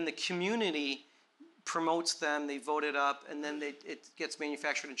 And then the community promotes them, they vote it up, and then it gets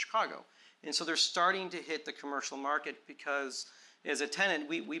manufactured in Chicago. And so they're starting to hit the commercial market because as a tenant,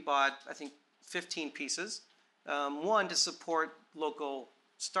 we bought, I think, 15 pieces. One, to support local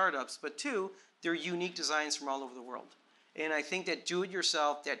startups, but two, they're unique designs from all over the world. And I think that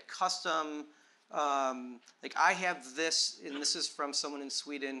do-it-yourself, that custom, like I have this, and this is from someone in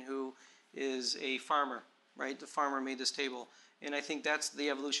Sweden who is a farmer, right? The farmer made this table. And I think that's the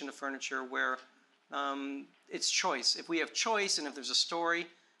evolution of furniture where it's choice. If we have choice and if there's a story,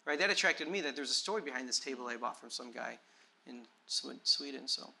 right? That attracted me, that there's a story behind this table I bought from some guy in Sweden,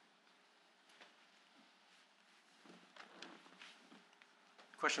 so.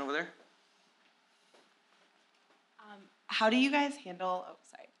 Question over there? How do you guys handle,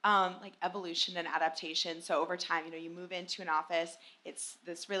 like evolution and adaptation? So over time, you move into an office, it's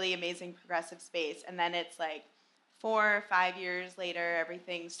this really amazing progressive space, and then it's like 4 or 5 years later,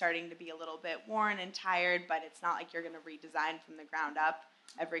 everything's starting to be a little bit worn and tired, but it's not like you're going to redesign from the ground up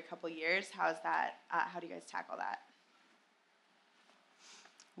every couple years. How do you guys tackle that?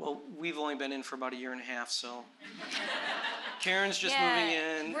 Well, we've only been in for about 1.5 years, so Karen's just moving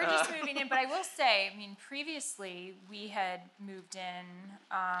in. We're just moving in, but I will say, previously we had moved in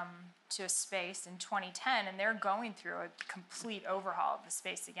to a space in 2010, and they're going through a complete overhaul of the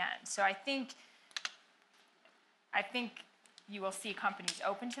space again. So I think you will see companies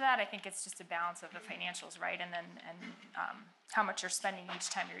open to that. I think it's just a balance of the financials, right? And how much you're spending each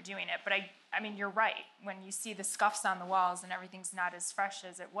time you're doing it. But you're right. When you see the scuffs on the walls and everything's not as fresh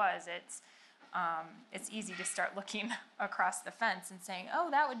as it was, it's easy to start looking across the fence and saying, oh,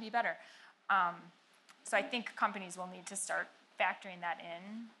 that would be better. So I think companies will need to start factoring that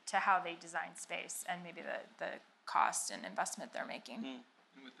in to how they design space and maybe the cost and investment they're making.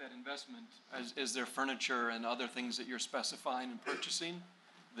 And with that investment, is there furniture and other things that you're specifying and purchasing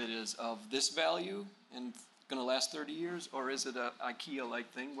that is of this value and going to last 30 years, or is it a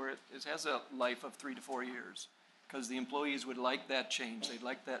IKEA-like thing where it has a life of 3 to 4 years? Because the employees would like that change, they'd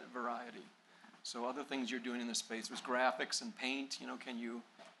like that variety. So other things you're doing in the space was graphics and paint. You know, can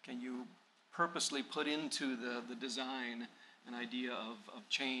you purposely put into the design an idea of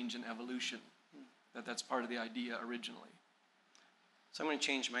change and evolution? That's part of the idea originally. So I'm going to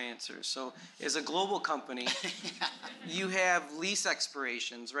change my answer. So as a global company, you have lease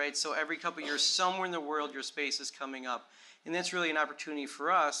expirations, right? So every couple of years, somewhere in the world, your space is coming up. And that's really an opportunity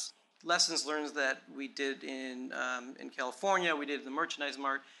for us. Lessons learned that we did in California, we did in the Merchandise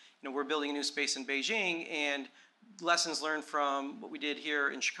Mart. You know, we're building a new space in Beijing, and lessons learned from what we did here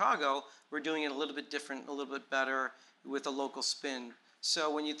in Chicago, we're doing it a little bit different, a little bit better with a local spin.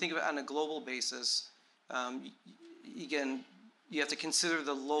 So when you think of it on a global basis, again, you have to consider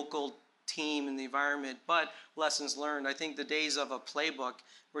the local team and the environment, but lessons learned. I think the days of a playbook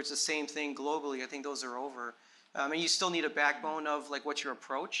where it's the same thing globally, I think those are over. And you still need a backbone of like what's your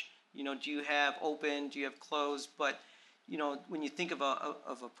approach. You know, do you have open, do you have closed? But you know, when you think of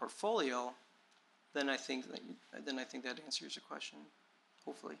a portfolio, then I think that answers your question,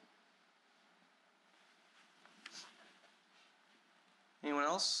 hopefully. Anyone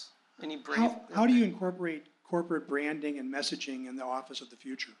else? Any brave? How do you incorporate corporate branding and messaging in the office of the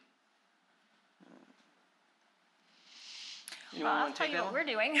future? Anyone Well, I'll want to tell take you that what one?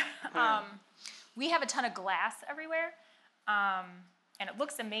 we're doing. We have a ton of glass everywhere, and it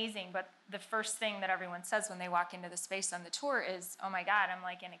looks amazing, but the first thing that everyone says when they walk into the space on the tour is, oh my God, I'm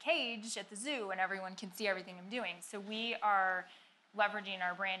like in a cage at the zoo and everyone can see everything I'm doing. So we are leveraging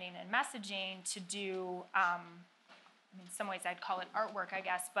our branding and messaging to do, in some ways I'd call it artwork, I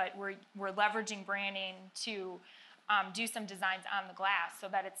guess, but we're leveraging branding to do some designs on the glass so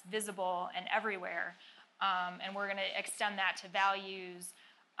that it's visible and everywhere. And we're going to extend that to values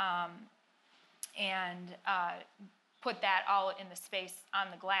and put that all in the space on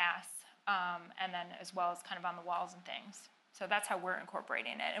the glass, and then as well as kind of on the walls and things. So that's how we're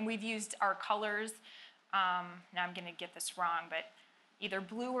incorporating it. And we've used our colors. Now I'm going to get this wrong, but either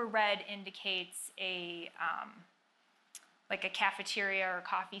blue or red indicates like a cafeteria or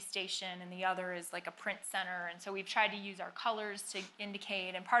coffee station, and the other is like a print center. And so we've tried to use our colors to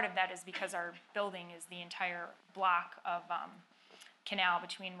indicate, and part of that is because our building is the entire block of canal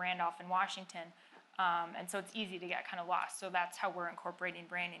between Randolph and Washington. And so it's easy to get kind of lost. So that's how we're incorporating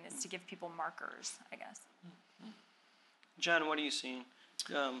branding, is to give people markers, I guess. John, what are you seeing?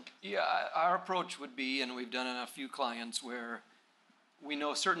 Yeah, our approach would be, and we've done it on a few clients where we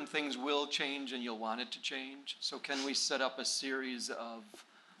know certain things will change and you'll want it to change. So can we set up a series of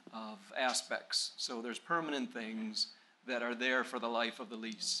aspects? So there's permanent things that are there for the life of the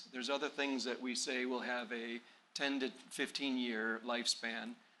lease. There's other things that we say will have a 10 to 15 year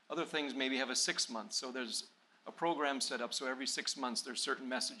lifespan. Other things maybe have a 6 month. So there's a program set up so every 6 months there's certain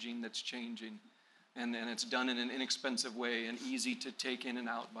messaging that's changing. And then it's done in an inexpensive way and easy to take in and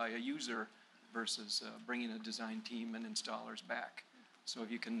out by a user versus bringing a design team and installers back. So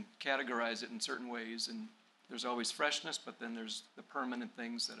if you can categorize it in certain ways, and there's always freshness, but then there's the permanent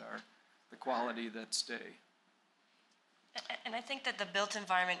things that are the quality that stay. And I think that the built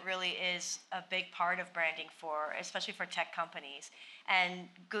environment really is a big part of branding especially for tech companies. And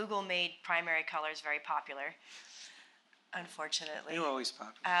Google made primary colors very popular, unfortunately. They were always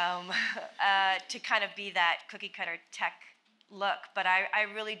popular. To kind of be that cookie cutter tech look. But I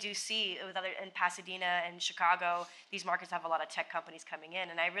really do see in Pasadena and Chicago, these markets have a lot of tech companies coming in.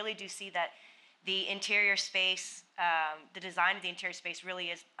 And I really do see that the interior space, the design of the interior space really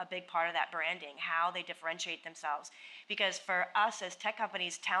is a big part of that branding, how they differentiate themselves. Because for us as tech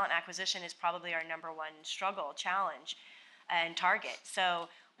companies, talent acquisition is probably our number one challenge, and target. So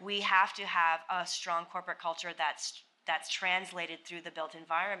we have to have a strong corporate culture that's translated through the built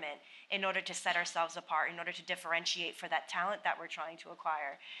environment in order to set ourselves apart, in order to differentiate for that talent that we're trying to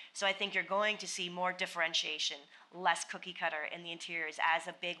acquire. So I think you're going to see more differentiation, less cookie cutter in the interiors as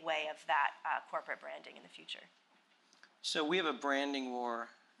a big way of that corporate branding in the future. So we have a branding war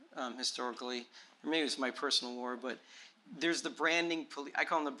historically, or maybe it's my personal war, but there's the branding police. I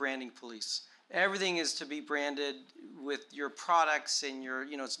call them the branding police. Everything is to be branded with your products and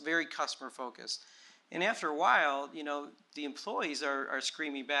it's very customer focused. And after a while, the employees are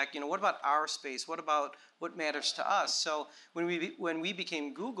screaming back, what about our space? What about what matters to us? So when we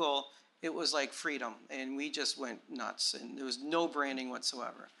became Google, it was like freedom, and we just went nuts, and there was no branding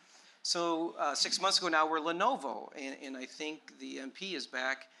whatsoever. So 6 months ago now, we're Lenovo, and I think the MP is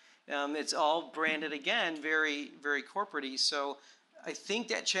back. It's all branded again, very, very corporate-y. So I think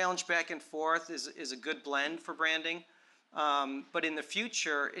that challenge back and forth is a good blend for branding. But in the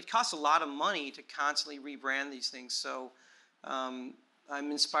future, it costs a lot of money to constantly rebrand these things. So I'm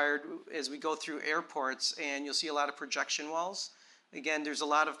inspired as we go through airports, and you'll see a lot of projection walls. Again, there's a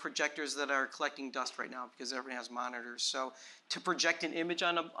lot of projectors that are collecting dust right now because everyone has monitors. So to project an image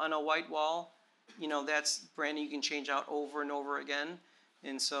on a white wall, that's branding you can change out over and over again.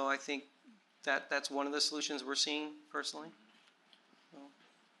 And so I think that's one of the solutions we're seeing personally.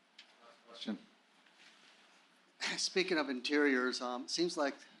 Question. Speaking of interiors, seems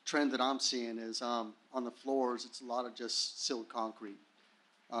like the trend that I'm seeing is on the floors, it's a lot of just sealed concrete.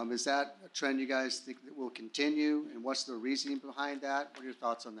 Is that a trend you guys think that will continue, and what's the reasoning behind that? What are your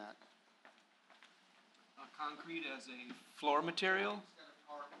thoughts on that? Concrete as a floor material?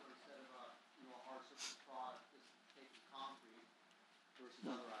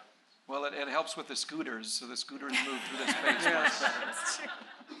 Well, it helps with the scooters, so the scooters move through the space. Yes.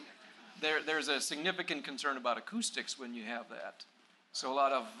 There's a significant concern about acoustics when you have that. So a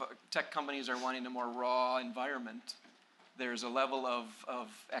lot of tech companies are wanting a more raw environment. There's a level of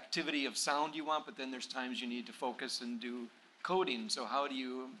activity of sound you want, but then there's times you need to focus and do coding. So how do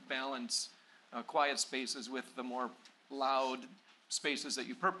you balance quiet spaces with the more loud spaces that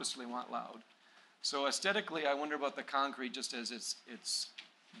you purposely want loud? So aesthetically, I wonder about the concrete just as it's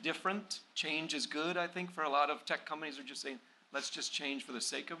different. Change is good, I think, for a lot of tech companies are just saying, let's just change for the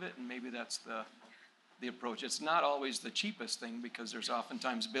sake of it, and maybe that's the approach. It's not always the cheapest thing because there's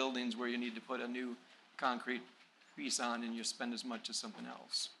oftentimes buildings where you need to put a new concrete piece on and you spend as much as something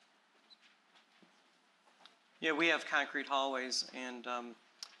else. Yeah, we have concrete hallways, and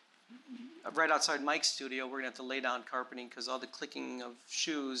right outside Mike's studio, we're gonna have to lay down carpeting because all the clicking of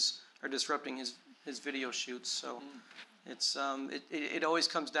shoes are disrupting his video shoots. So it always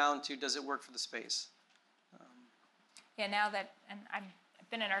comes down to, does it work for the space? Yeah, now that, and I've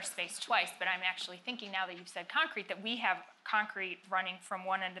been in our space twice, but I'm actually thinking now that you've said concrete, that we have concrete running from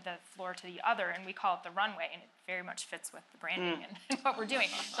one end of the floor to the other, and we call it the runway, and it very much fits with the branding and what we're doing.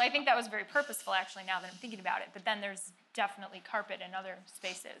 So I think that was very purposeful, actually, now that I'm thinking about it. But then there's definitely carpet in other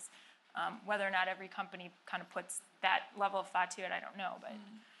spaces. Whether or not every company kind of puts that level of thought to it, I don't know. But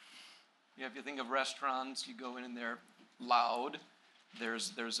Yeah, if you think of restaurants, you go in and they're loud.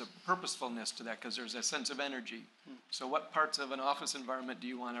 There's a purposefulness to that because there's a sense of energy. So what parts of an office environment do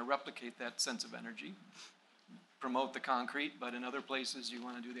you want to replicate that sense of energy? Promote the concrete, but in other places you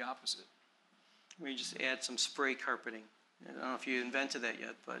want to do the opposite. We just add some spray carpeting. I don't know if you invented that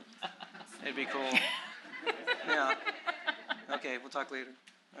yet, but it'd be cool. Yeah. Okay, we'll talk later.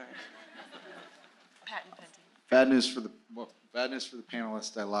 All right. Patent pending. Bad news for the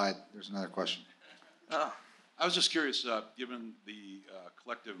panelists. I lied. There's another question. Oh. I was just curious, given the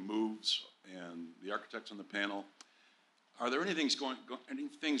collective moves and the architects on the panel, are there any things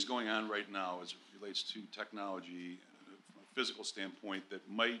going on right now as it relates to technology from a physical standpoint that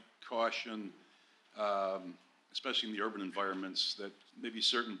might caution, especially in the urban environments, that maybe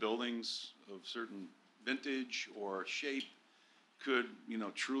certain buildings of certain vintage or shape could,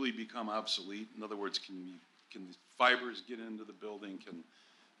 truly become obsolete? In other words, can the fibers get into the building? Can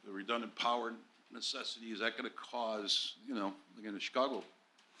the redundant power necessity, is that going to cause, again, a Chicago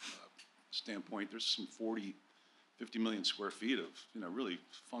standpoint, there's some 40, 50 million square feet of, really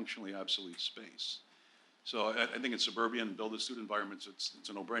functionally obsolete space. So I think in suburban build-to-suit environments, it's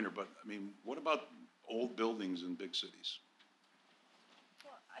a no-brainer. But I mean, what about old buildings in big cities?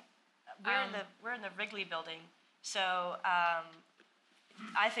 Well, we're in the Wrigley building, so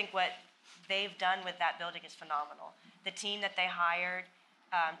I think what they've done with that building is phenomenal. The team that they hired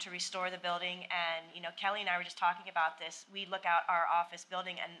to restore the building, and Kelly and I were just talking about this. We look out our office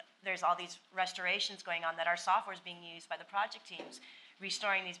building, and there's all these restorations going on that our software is being used by the project teams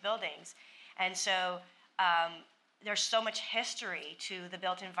restoring these buildings, and so there's so much history to the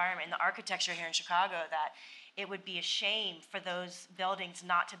built environment and the architecture here in Chicago that it would be a shame for those buildings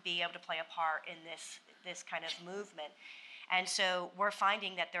not to be able to play a part in this kind of movement. And so we're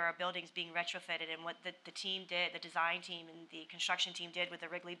finding that there are buildings being retrofitted, and what the team did, the design team and the construction team did with the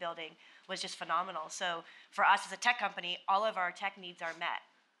Wrigley building was just phenomenal. So for us as a tech company, all of our tech needs are met.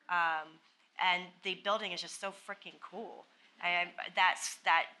 And the building is just so freaking cool. And that's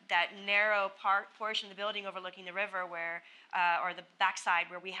that narrow portion of the building overlooking the river where, or the backside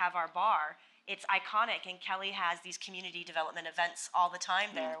where we have our bar. It's iconic, and Kelly has these community development events all the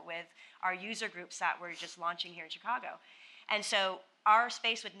time there with our user groups that we're just launching here in Chicago. And so our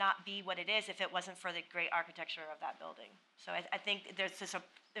space would not be what it is if it wasn't for the great architecture of that building. So I think there's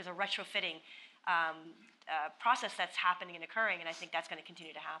a retrofitting process that's happening and occurring, and I think that's going to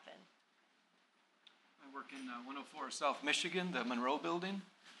continue to happen. I I work in 104 South Michigan, the Monroe building.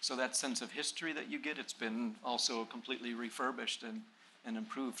 So that sense of history that you get, it's been also completely refurbished and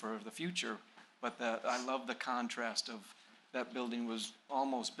improved for the future. But I love the contrast of that building was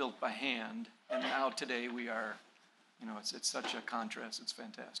almost built by hand, and now today we are, you know, it's such a contrast, it's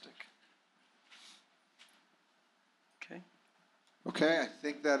fantastic. Okay. Okay, I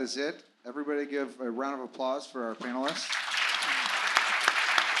think that is it. Everybody give a round of applause for our panelists.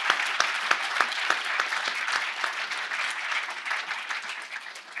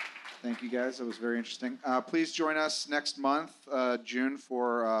 Thank you, guys. That was very interesting. Please join us next month, June,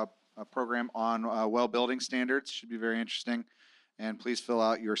 for a program on well building standards. Should be very interesting. And please fill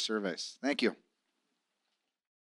out your surveys. Thank you.